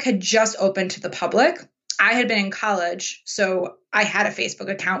 Facebook had just opened to the public. I had been in college, so I had a Facebook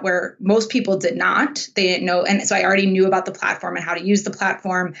account where most people did not. They didn't know. And so I already knew about the platform and how to use the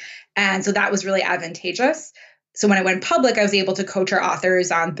platform. And so that was really advantageous. So when I went public, I was able to coach our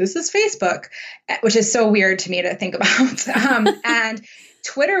authors on this is Facebook, which is so weird to me to think about. And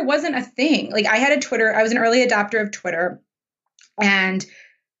Twitter wasn't a thing. Like I had a Twitter, I was an early adopter of Twitter,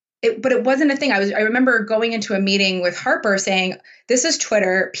 but it wasn't a thing. I remember going into a meeting with Harper saying, this is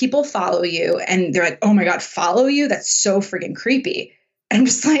Twitter, people follow you. And they're like, oh my God, follow you? That's so freaking creepy. And I'm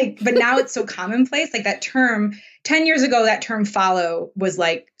just like, but now it's so commonplace. Like that term, 10 years ago, that term follow was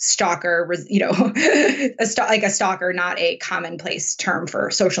like stalker, like a stalker, not a commonplace term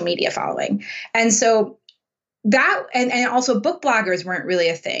for social media following. And so that, and also book bloggers weren't really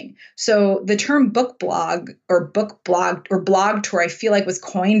a thing. So the term book blog or blog tour, I feel like was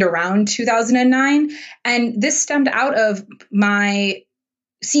coined around 2009. And this stemmed out of my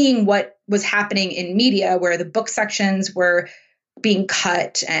seeing what was happening in media where the book sections were being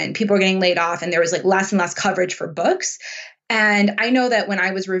cut and people were getting laid off and there was like less and less coverage for books. And I know that when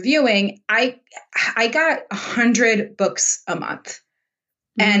I was reviewing, I got 100 books a month.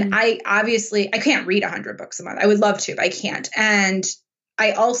 And I can't read 100 books a month. I would love to, but I can't. And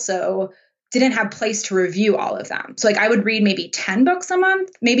I also didn't have place to review all of them. So like I would read maybe 10 books a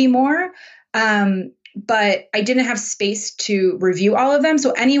month, maybe more. But I didn't have space to review all of them.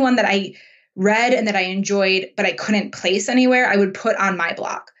 So anyone that I read and that I enjoyed, but I couldn't place anywhere, I would put on my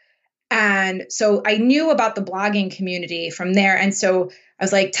blog. And so I knew about the blogging community from there. And so I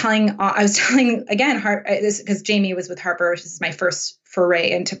was telling again, because Jamie was with Harper, this is my first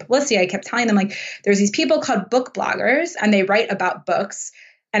foray into publicity. I kept telling them like, there's these people called book bloggers and they write about books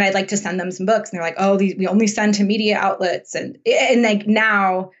and I'd like to send them some books. And they're like, oh, we only send to media outlets. And like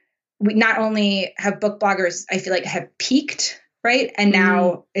now we not only have book bloggers, I feel like have peaked, right? And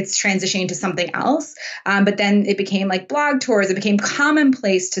now it's transitioning to something else. But then it became like blog tours. It became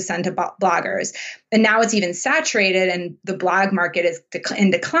commonplace to send to bloggers. And now it's even saturated and the blog market is in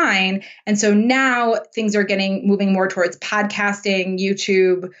decline. And so now things are moving more towards podcasting,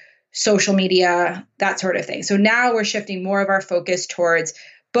 YouTube, social media, that sort of thing. So now we're shifting more of our focus towards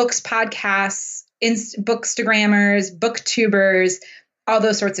books, podcasts, bookstagrammers, booktubers, all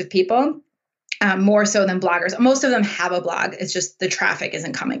those sorts of people. More so than bloggers. Most of them have a blog. It's just the traffic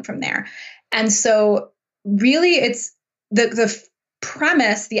isn't coming from there. And so really it's the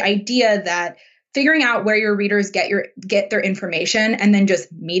premise, the idea that figuring out where your readers get their information and then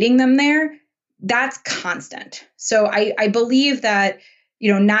just meeting them there, that's constant. So I believe that,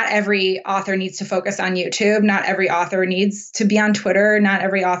 not every author needs to focus on YouTube. Not every author needs to be on Twitter. Not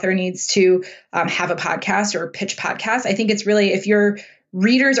every author needs to have a podcast or pitch podcasts. I think it's really if your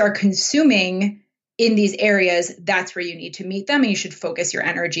readers are consuming in these areas, that's where you need to meet them and you should focus your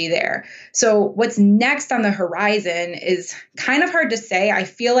energy there. So what's next on the horizon is kind of hard to say. I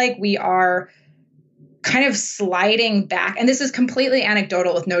feel like we are kind of sliding back, and this is completely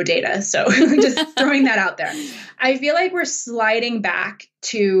anecdotal with no data. So just throwing that out there. I feel like we're sliding back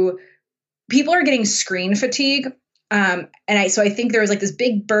to people are getting screen fatigue. So I think there was like this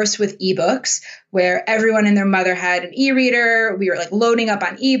big burst with ebooks where everyone and their mother had an e-reader. We were like loading up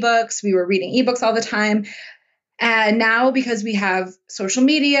on ebooks. We were reading ebooks all the time. And now because we have social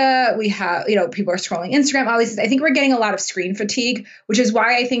media, we have, people are scrolling Instagram, all these things, I think we're getting a lot of screen fatigue, which is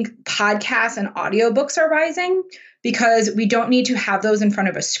why I think podcasts and audiobooks are rising, because we don't need to have those in front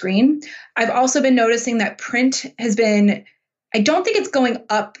of a screen. I've also been noticing that print has been, I don't think it's going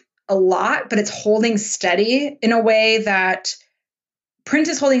up a lot, but it's holding steady in a way that print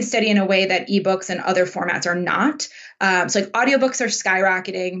is holding steady in a way that ebooks and other formats are not. So like audiobooks are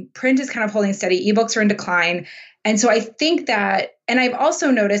skyrocketing, print is kind of holding steady, ebooks are in decline. And so I think that, and I've also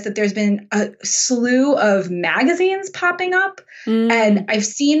noticed that there's been a slew of magazines popping up, and I've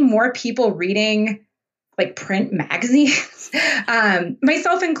seen more people reading like print magazines,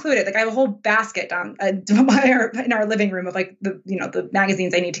 myself included. Like I have a whole basket down in our living room of like the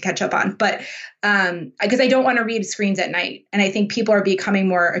magazines I need to catch up on. But because I don't want to read screens at night, and I think people are becoming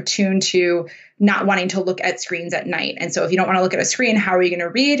more attuned to not wanting to look at screens at night. And so if you don't want to look at a screen, how are you going to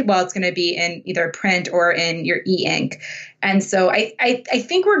read? Well, it's going to be in either print or in your e-ink. And so I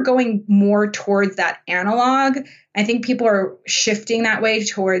think we're going more towards that analog. I think people are shifting that way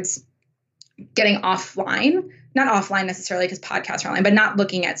towards getting offline, not offline necessarily because podcasts are online, but not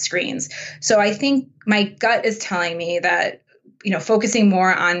looking at screens. So I think my gut is telling me that, focusing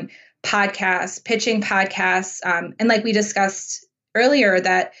more on podcasts, pitching podcasts, and like we discussed earlier,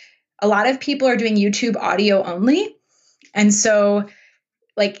 that a lot of people are doing YouTube audio only. And so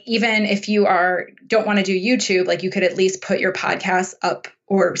like, even if you don't want to do YouTube, like you could at least put your podcast up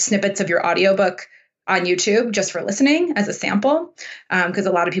or snippets of your audiobook on YouTube just for listening as a sample, because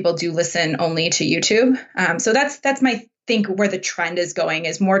a lot of people do listen only to YouTube. So that's my think where the trend is going,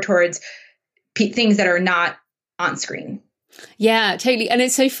 is more towards things that are not on screen. Yeah, totally. And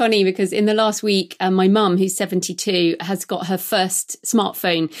it's so funny because in the last week, my mum, who's 72, has got her first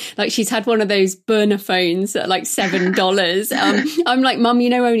smartphone. Like she's had one of those burner phones at like $7. I'm like, Mum,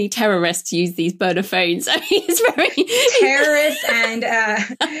 only terrorists use these burner phones. I mean, it's very terrorists and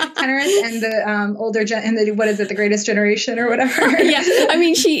the older what is it, the greatest generation or whatever. Yeah, I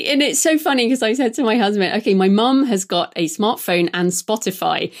mean, and it's so funny because I said to my husband, okay, my mum has got a smartphone and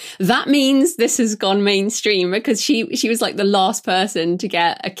Spotify. That means this has gone mainstream, because she was like the last person to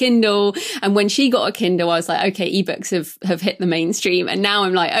get a Kindle. And when she got a Kindle, I was like, okay, ebooks have hit the mainstream. And now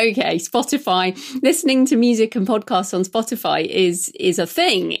I'm like, okay, Spotify, listening to music and podcasts on Spotify is a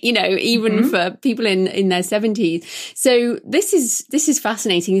thing, even for people in their 70s. So this is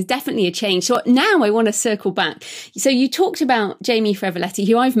fascinating. It's definitely a change. So now I want to circle back. So you talked about Jamie Freveletti,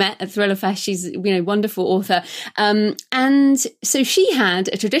 who I've met at Thriller Fest. She's wonderful author. And so she had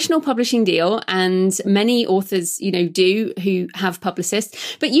a traditional publishing deal, and many authors, do, who have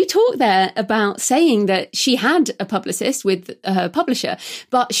publicists. But you talk there about saying that she had a publicist with her publisher,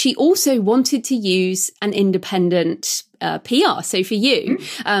 but she also wanted to use an independent PR. So for you,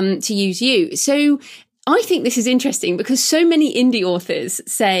 to use you. So I think this is interesting because so many indie authors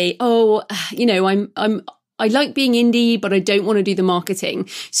say, I like being indie, but I don't want to do the marketing.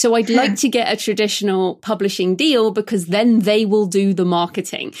 So I'd like to get a traditional publishing deal because then they will do the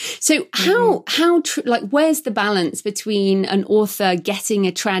marketing. So where's the balance between an author getting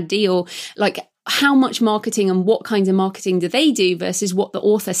a trad deal? Like how much marketing and what kinds of marketing do they do versus what the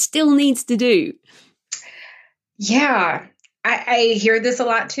author still needs to do? Yeah. I hear this a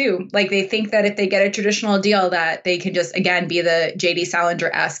lot too. Like they think that if they get a traditional deal that they can just, again, be the J.D.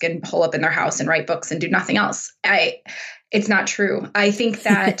 Salinger-esque and hole up in their house and write books and do nothing else. It's not true. I think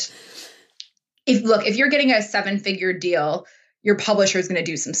that if you're getting a 7-figure deal, your publisher is going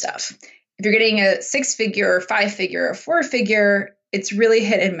to do some stuff. If you're getting a 6-figure or 5-figure or 4-figure, it's really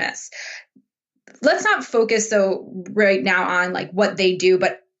hit and miss. Let's not focus though right now on like what they do,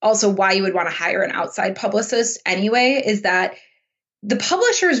 but also why you would want to hire an outside publicist anyway, is that the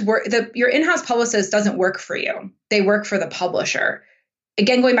publishers your in-house publicist doesn't work for you. They work for the publisher.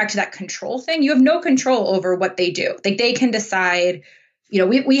 Again, going back to that control thing, you have no control over what they do. Like they can decide,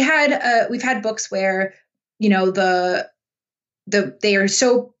 we've had books where, they're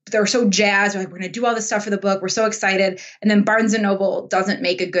so jazzed. We're like, we're going to do all this stuff for the book. We're so excited. And then Barnes & Noble doesn't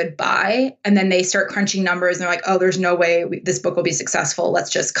make a good buy. And then they start crunching numbers and they're like, oh, there's no way this book will be successful. Let's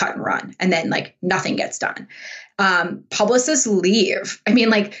just cut and run. And then like nothing gets done. Publicists leave. I mean,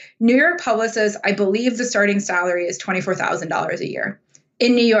 like New York publicists, I believe the starting salary is $24,000 a year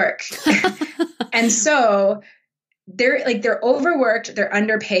in New York. And so they're overworked, they're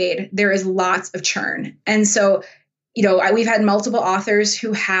underpaid. There is lots of churn. And so we've had multiple authors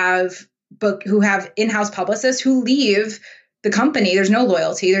who have in-house publicists who leave the company. There's no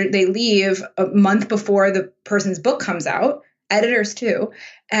loyalty. They leave a month before the person's book comes out, editors too.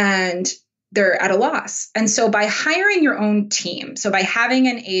 And they're at a loss. And so by hiring your own team, so by having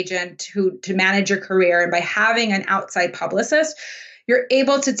an agent to manage your career and by having an outside publicist, you're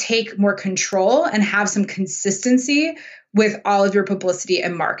able to take more control and have some consistency with all of your publicity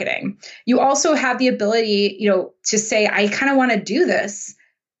and marketing. You also have the ability, to say, I kind of want to do this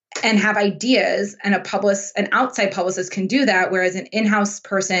and have ideas, and an outside publicist can do that, whereas an in-house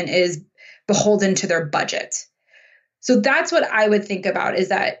person is beholden to their budget. So that's what I would think about, is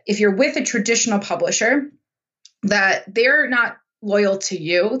that if you're with a traditional publisher, that they're not loyal to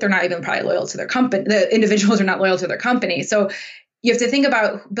you, they're not even probably loyal to their company, the individuals are not loyal to their company. So you have to think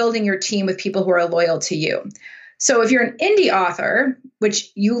about building your team with people who are loyal to you. So if you're an indie author,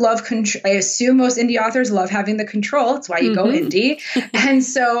 which you love, I assume most indie authors love having the control. That's why you go indie. And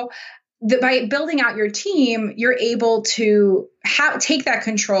so by building out your team, you're able to take that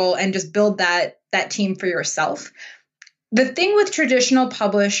control and just build that team for yourself. The thing with traditional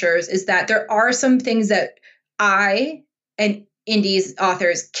publishers is that there are some things that I and indies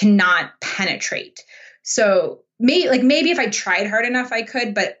authors cannot penetrate. So maybe if I tried hard enough, I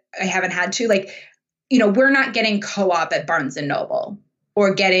could, but I haven't had to. We're not getting co-op at Barnes and Noble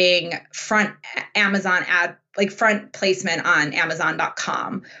or getting front Amazon front placement on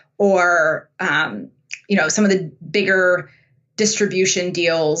Amazon.com or, some of the bigger distribution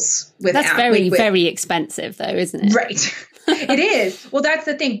deals with. That's very expensive though, isn't it? Right. It is. Well, that's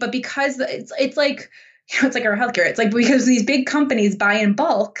the thing. But because it's like our healthcare, it's like because these big companies buy in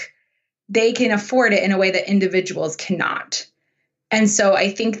bulk, they can afford it in a way that individuals cannot. And so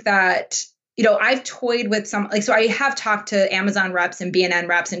I think that, I've toyed with so I have talked to Amazon reps and B&N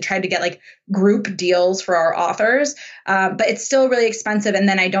reps and tried to get group deals for our authors, but it's still really expensive. And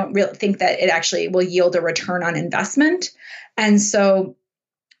then I don't really think that it actually will yield a return on investment. And so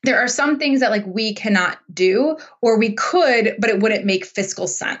there are some things that we cannot do, or we could, but it wouldn't make fiscal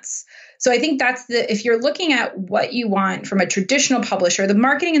sense. So I think if you're looking at what you want from a traditional publisher, the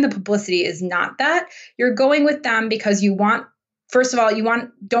marketing and the publicity is not that. You're going with them because you want, first of all,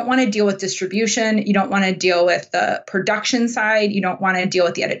 don't want to deal with distribution. You don't want to deal with the production side. You don't want to deal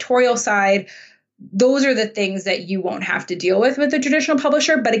with the editorial side. Those are the things that you won't have to deal with a traditional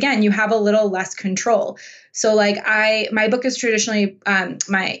publisher. But again, you have a little less control. So my book is traditionally,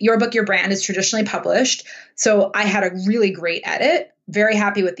 Your Book, Your Brand is traditionally published. So I had a really great edit, very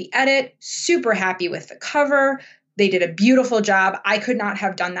happy with the edit, super happy with the cover. They did a beautiful job. I could not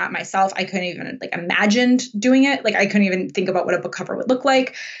have done that myself. I couldn't even imagined doing it. I couldn't even think about what a book cover would look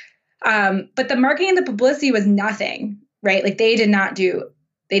like. But the marketing and the publicity was nothing, right? They did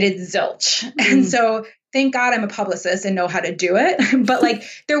zilch. And so thank God I'm a publicist and know how to do it. But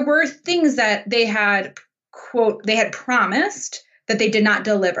there were things that they had promised that they did not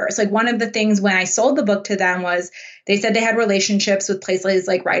deliver. So one of the things when I sold the book to them was they said they had relationships with places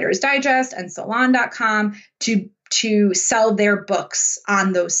like Writer's Digest and Salon.com to sell their books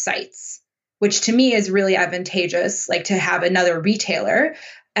on those sites, which to me is really advantageous, to have another retailer,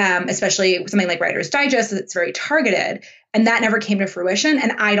 especially something like Writer's Digest that's very targeted. And that never came to fruition.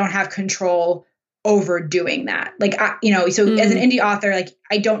 And I don't have control over doing that. As an indie author,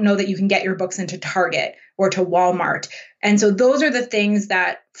 I don't know that you can get your books into Target or to Walmart. And so those are the things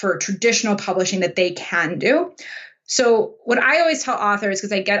that for traditional publishing that they can do. So what I always tell authors,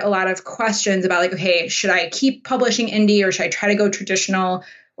 because I get a lot of questions about okay, should I keep publishing indie or should I try to go traditional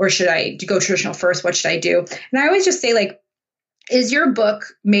or should I go traditional first? What should I do? And I always just say is your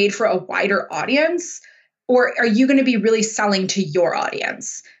book made for a wider audience or are you going to be really selling to your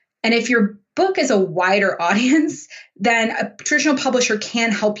audience? And if your book is a wider audience, then a traditional publisher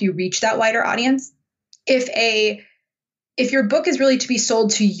can help you reach that wider audience. If your book is really to be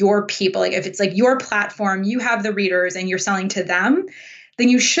sold to your people, if it's your platform, you have the readers and you're selling to them, then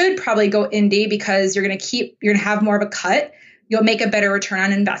you should probably go indie because you're going to have more of a cut. You'll make a better return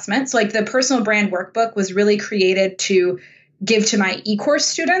on investment. So the personal brand workbook was really created to give to my e-course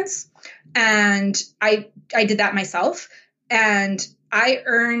students. And I did that myself. And I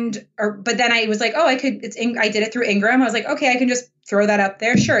earned, but then I was I did it through Ingram. I was okay, I can just throw that up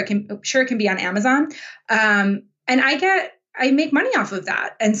there. Sure, it can be on Amazon. And I make money off of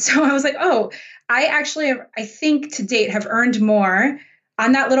that. And so I was I think to date have earned more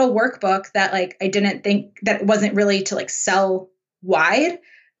on that little workbook that I didn't think that wasn't really to sell wide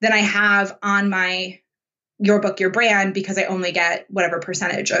than I have on my Your Book, Your Brand, because I only get whatever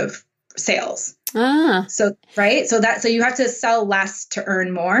percentage of sales. So, right. So you have to sell less to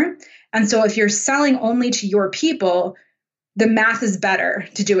earn more. And so if you're selling only to your people, the math is better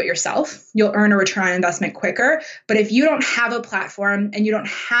to do it yourself. You'll earn a return on investment quicker. But if you don't have a platform and you don't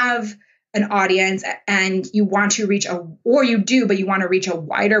have an audience and you want to reach or you do, but you want to reach a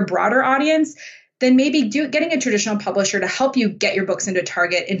wider, broader audience, then maybe getting a traditional publisher to help you get your books into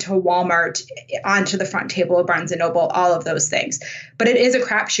Target, into Walmart, onto the front table of Barnes & Noble, all of those things. But it is a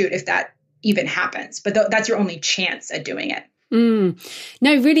crapshoot if that even happens. But that's your only chance at doing it. No,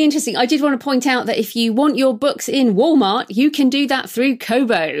 really interesting. I did want to point out that if you want your books in Walmart, you can do that through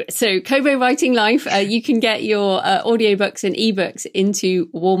Kobo. So Kobo Writing Life, you can get your audiobooks and ebooks into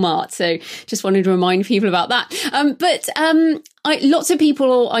Walmart. So just wanted to remind people about that. But lots of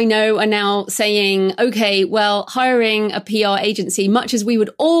people I know are now saying, okay, well, hiring a PR agency, much as we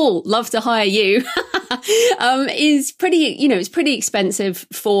would all love to hire you, is pretty, it's pretty expensive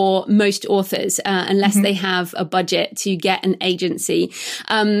for most authors, unless they have a budget to get an agency.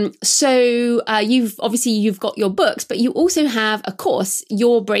 So you've got your books, but you also have a course,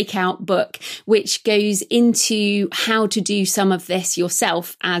 your breakout book, which goes into how to do some of this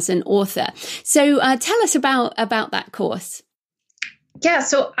yourself as an author. So tell us about that course. Yeah,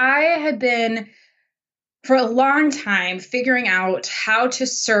 so I had been for a long time figuring out how to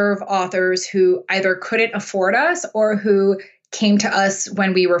serve authors who either couldn't afford us or who came to us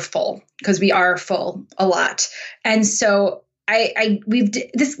when we were full, because we are full a lot. And so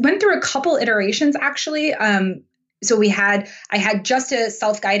this went through a couple iterations actually. So I had just a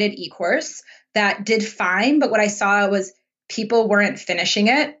self-guided e-course that did fine, but what I saw was people weren't finishing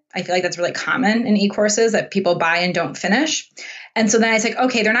it. I feel like that's really common in e-courses, that people buy and don't finish. And so then I was like,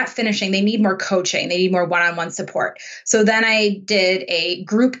 okay, they're not finishing. They need more coaching. They need more one-on-one support. So then I did a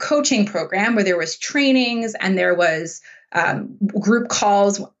group coaching program where there was trainings and there was group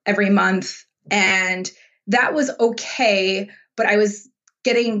calls every month. And that was okay, but I was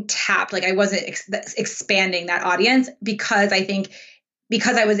getting tapped. Like I wasn't expanding that audience because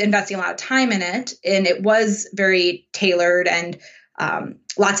I was investing a lot of time in it and it was very tailored and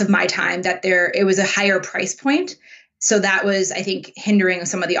lots of my time, that it was a higher price point. So that was, I think, hindering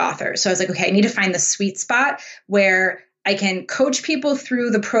some of the authors. So I was like, okay, I need to find the sweet spot where I can coach people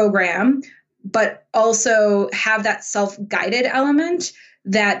through the program, but also have that self-guided element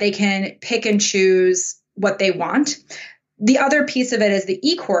that they can pick and choose what they want. The other piece of it is the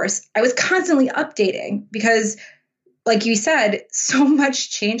e-course. I was constantly updating because, like you said, so much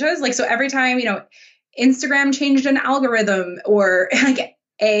changes. Like, so every time, Instagram changed an algorithm, or like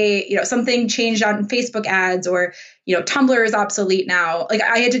something changed on Facebook ads, or, Tumblr is obsolete now. Like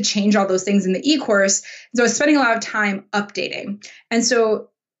I had to change all those things in the e-course. So I was spending a lot of time updating. And so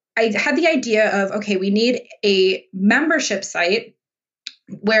I had the idea of, okay, we need a membership site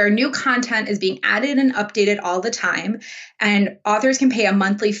where new content is being added and updated all the time, and authors can pay a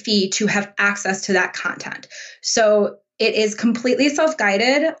monthly fee to have access to that content. So it is completely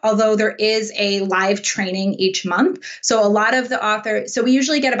self-guided, although there is a live training each month. So a lot of the authors, so we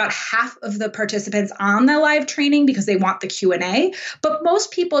usually get about half of the participants on the live training because they want the Q&A, but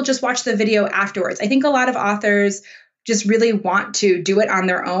most people just watch the video afterwards. I think a lot of authors just really want to do it on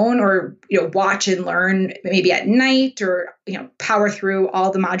their own, or, watch and learn maybe at night, or, power through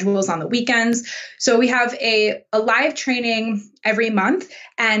all the modules on the weekends. So we have a live training every month,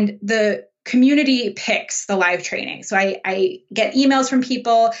 and the community picks the live training. So I get emails from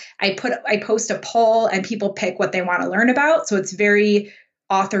people, I post a poll, and people pick what they want to learn about. So it's very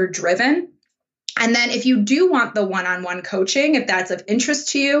author driven. And then if you do want the one-on-one coaching, if that's of interest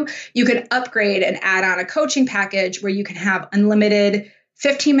to you, you can upgrade and add on a coaching package where you can have unlimited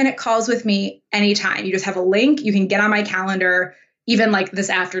 15-minute calls with me anytime. You just have a link. You can get on my calendar, even like this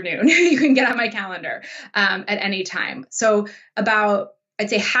afternoon. You can get on my calendar at any time. So I'd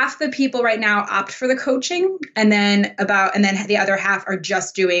say half the people right now opt for the coaching, and then the other half are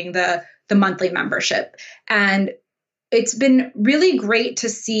just doing the monthly membership. And it's been really great to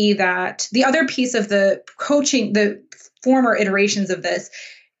see that the other piece of the coaching, the former iterations of this,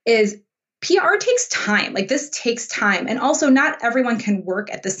 is PR takes time. Like this takes time. And also not everyone can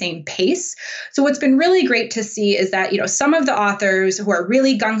work at the same pace. So what's been really great to see is that, some of the authors who are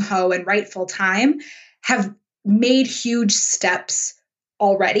really gung-ho and write full time have made huge steps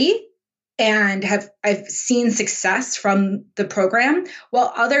already and I've seen success from the program,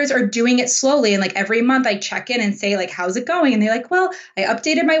 while others are doing it slowly. And like every month I check in and say, like, how's it going? And they're like, well, I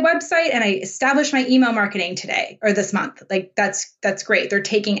updated my website and I established my email marketing today or this month. Like that's great. They're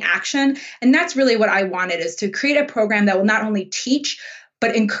taking action. And that's really what I wanted, is to create a program that will not only teach,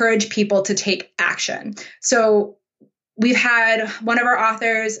 but encourage people to take action. So we've had one of our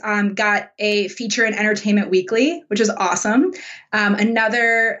authors got a feature in Entertainment Weekly, which is awesome.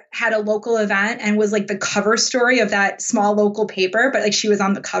 Another had a local event and was like the cover story of that small local paper, but like she was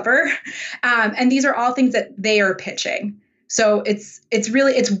on the cover. And these are all things that they are pitching. So it's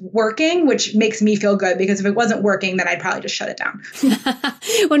working, which makes me feel good, because if it wasn't working, then I'd probably just shut it down.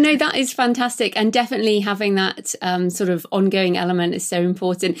 Well, no, that is fantastic. And definitely having that sort of ongoing element is so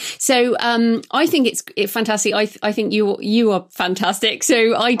important. So I think it's fantastic. I think you are fantastic.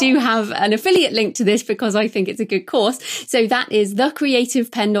 So I do have an affiliate link to this because I think it's a good course. So that is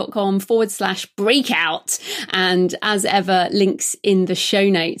thecreativepen.com/breakout. And as ever, links in the show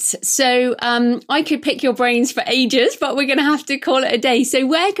notes. So I could pick your brains for ages, but we're going to have to call it a day. So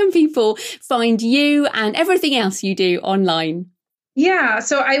where can people find you and everything else you do online? Yeah,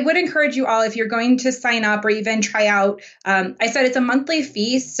 so I would encourage you all, if you're going to sign up or even try out, I said it's a monthly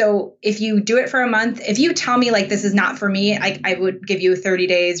fee. So if you do it for a month, if you tell me like this is not for me, I would give you a 30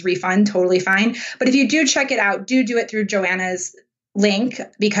 days refund, totally fine. But if you do check it out, do it through Joanna's link,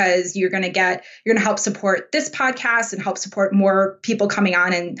 because you're going to help support this podcast and help support more people coming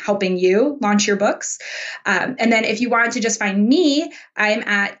on and helping you launch your books. And then if you want to just find me, I'm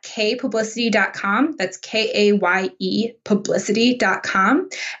at kayepublicity.com. That's KAYE publicity.com.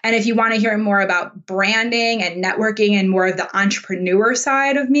 And if you want to hear more about branding and networking and more of the entrepreneur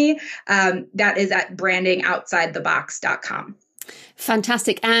side of me, that is at brandingoutsidethebox.com.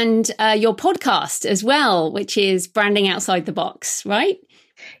 Fantastic. And your podcast as well, which is Branding Outside the Box, right?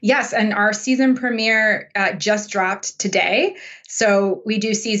 Yes. And our season premiere just dropped today. So we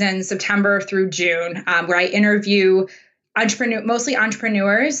do seasons September through June, where I interview mostly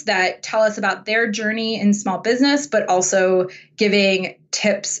entrepreneurs that tell us about their journey in small business, but also giving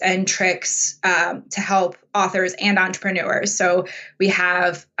tips and tricks to help authors and entrepreneurs. So we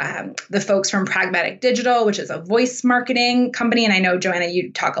have the folks from Pragmatic Digital, which is a voice marketing company. And I know, Joanna,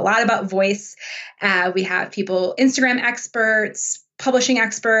 you talk a lot about voice. We have people, Instagram experts, publishing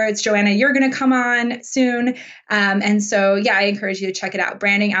experts. Joanna, you're going to come on soon. And so, yeah, I encourage you to check it out.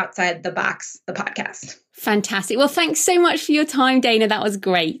 Branding Outside the Box, the podcast. Fantastic. Well, thanks so much for your time, Dana. That was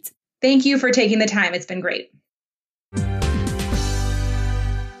great. Thank you for taking the time. It's been great.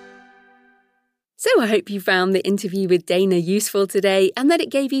 So I hope you found the interview with Dana useful today and that it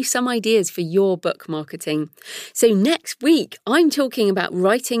gave you some ideas for your book marketing. So next week, I'm talking about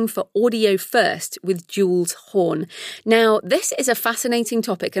writing for audio first with Jules Horn. Now, this is a fascinating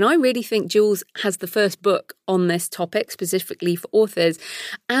topic, and I really think Jules has the first book on this topic specifically for authors.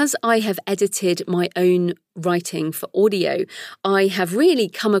 As I have edited my own writing for audio, I have really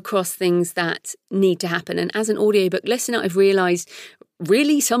come across things that need to happen. And as an audiobook listener, I've realised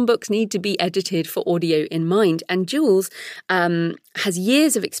really some books need to be edited for audio in mind. And Jules has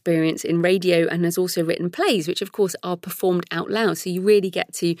years of experience in radio and has also written plays, which of course are performed out loud. So you really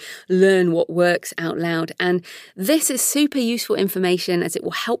get to learn what works out loud. And this is super useful information, as it will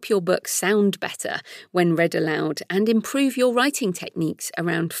help your book sound better when read aloud and improve your writing techniques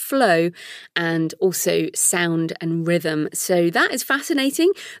around flow and also sound and rhythm. So that is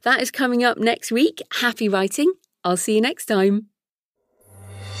fascinating. That is coming up next week. Happy writing. I'll see you next time.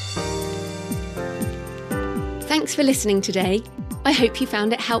 Thanks for listening today. I hope you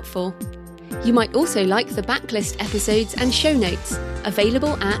found it helpful. You might also like the backlist episodes and show notes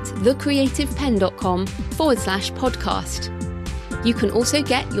available at thecreativepen.com/podcast. You can also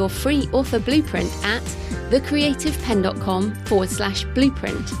get your free author blueprint at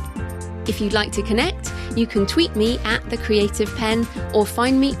thecreativepen.com/blueprint. If you'd like to connect, you can tweet me at The Creative Pen or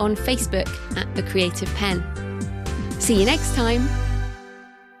find me on Facebook at The Creative Pen. See you next time.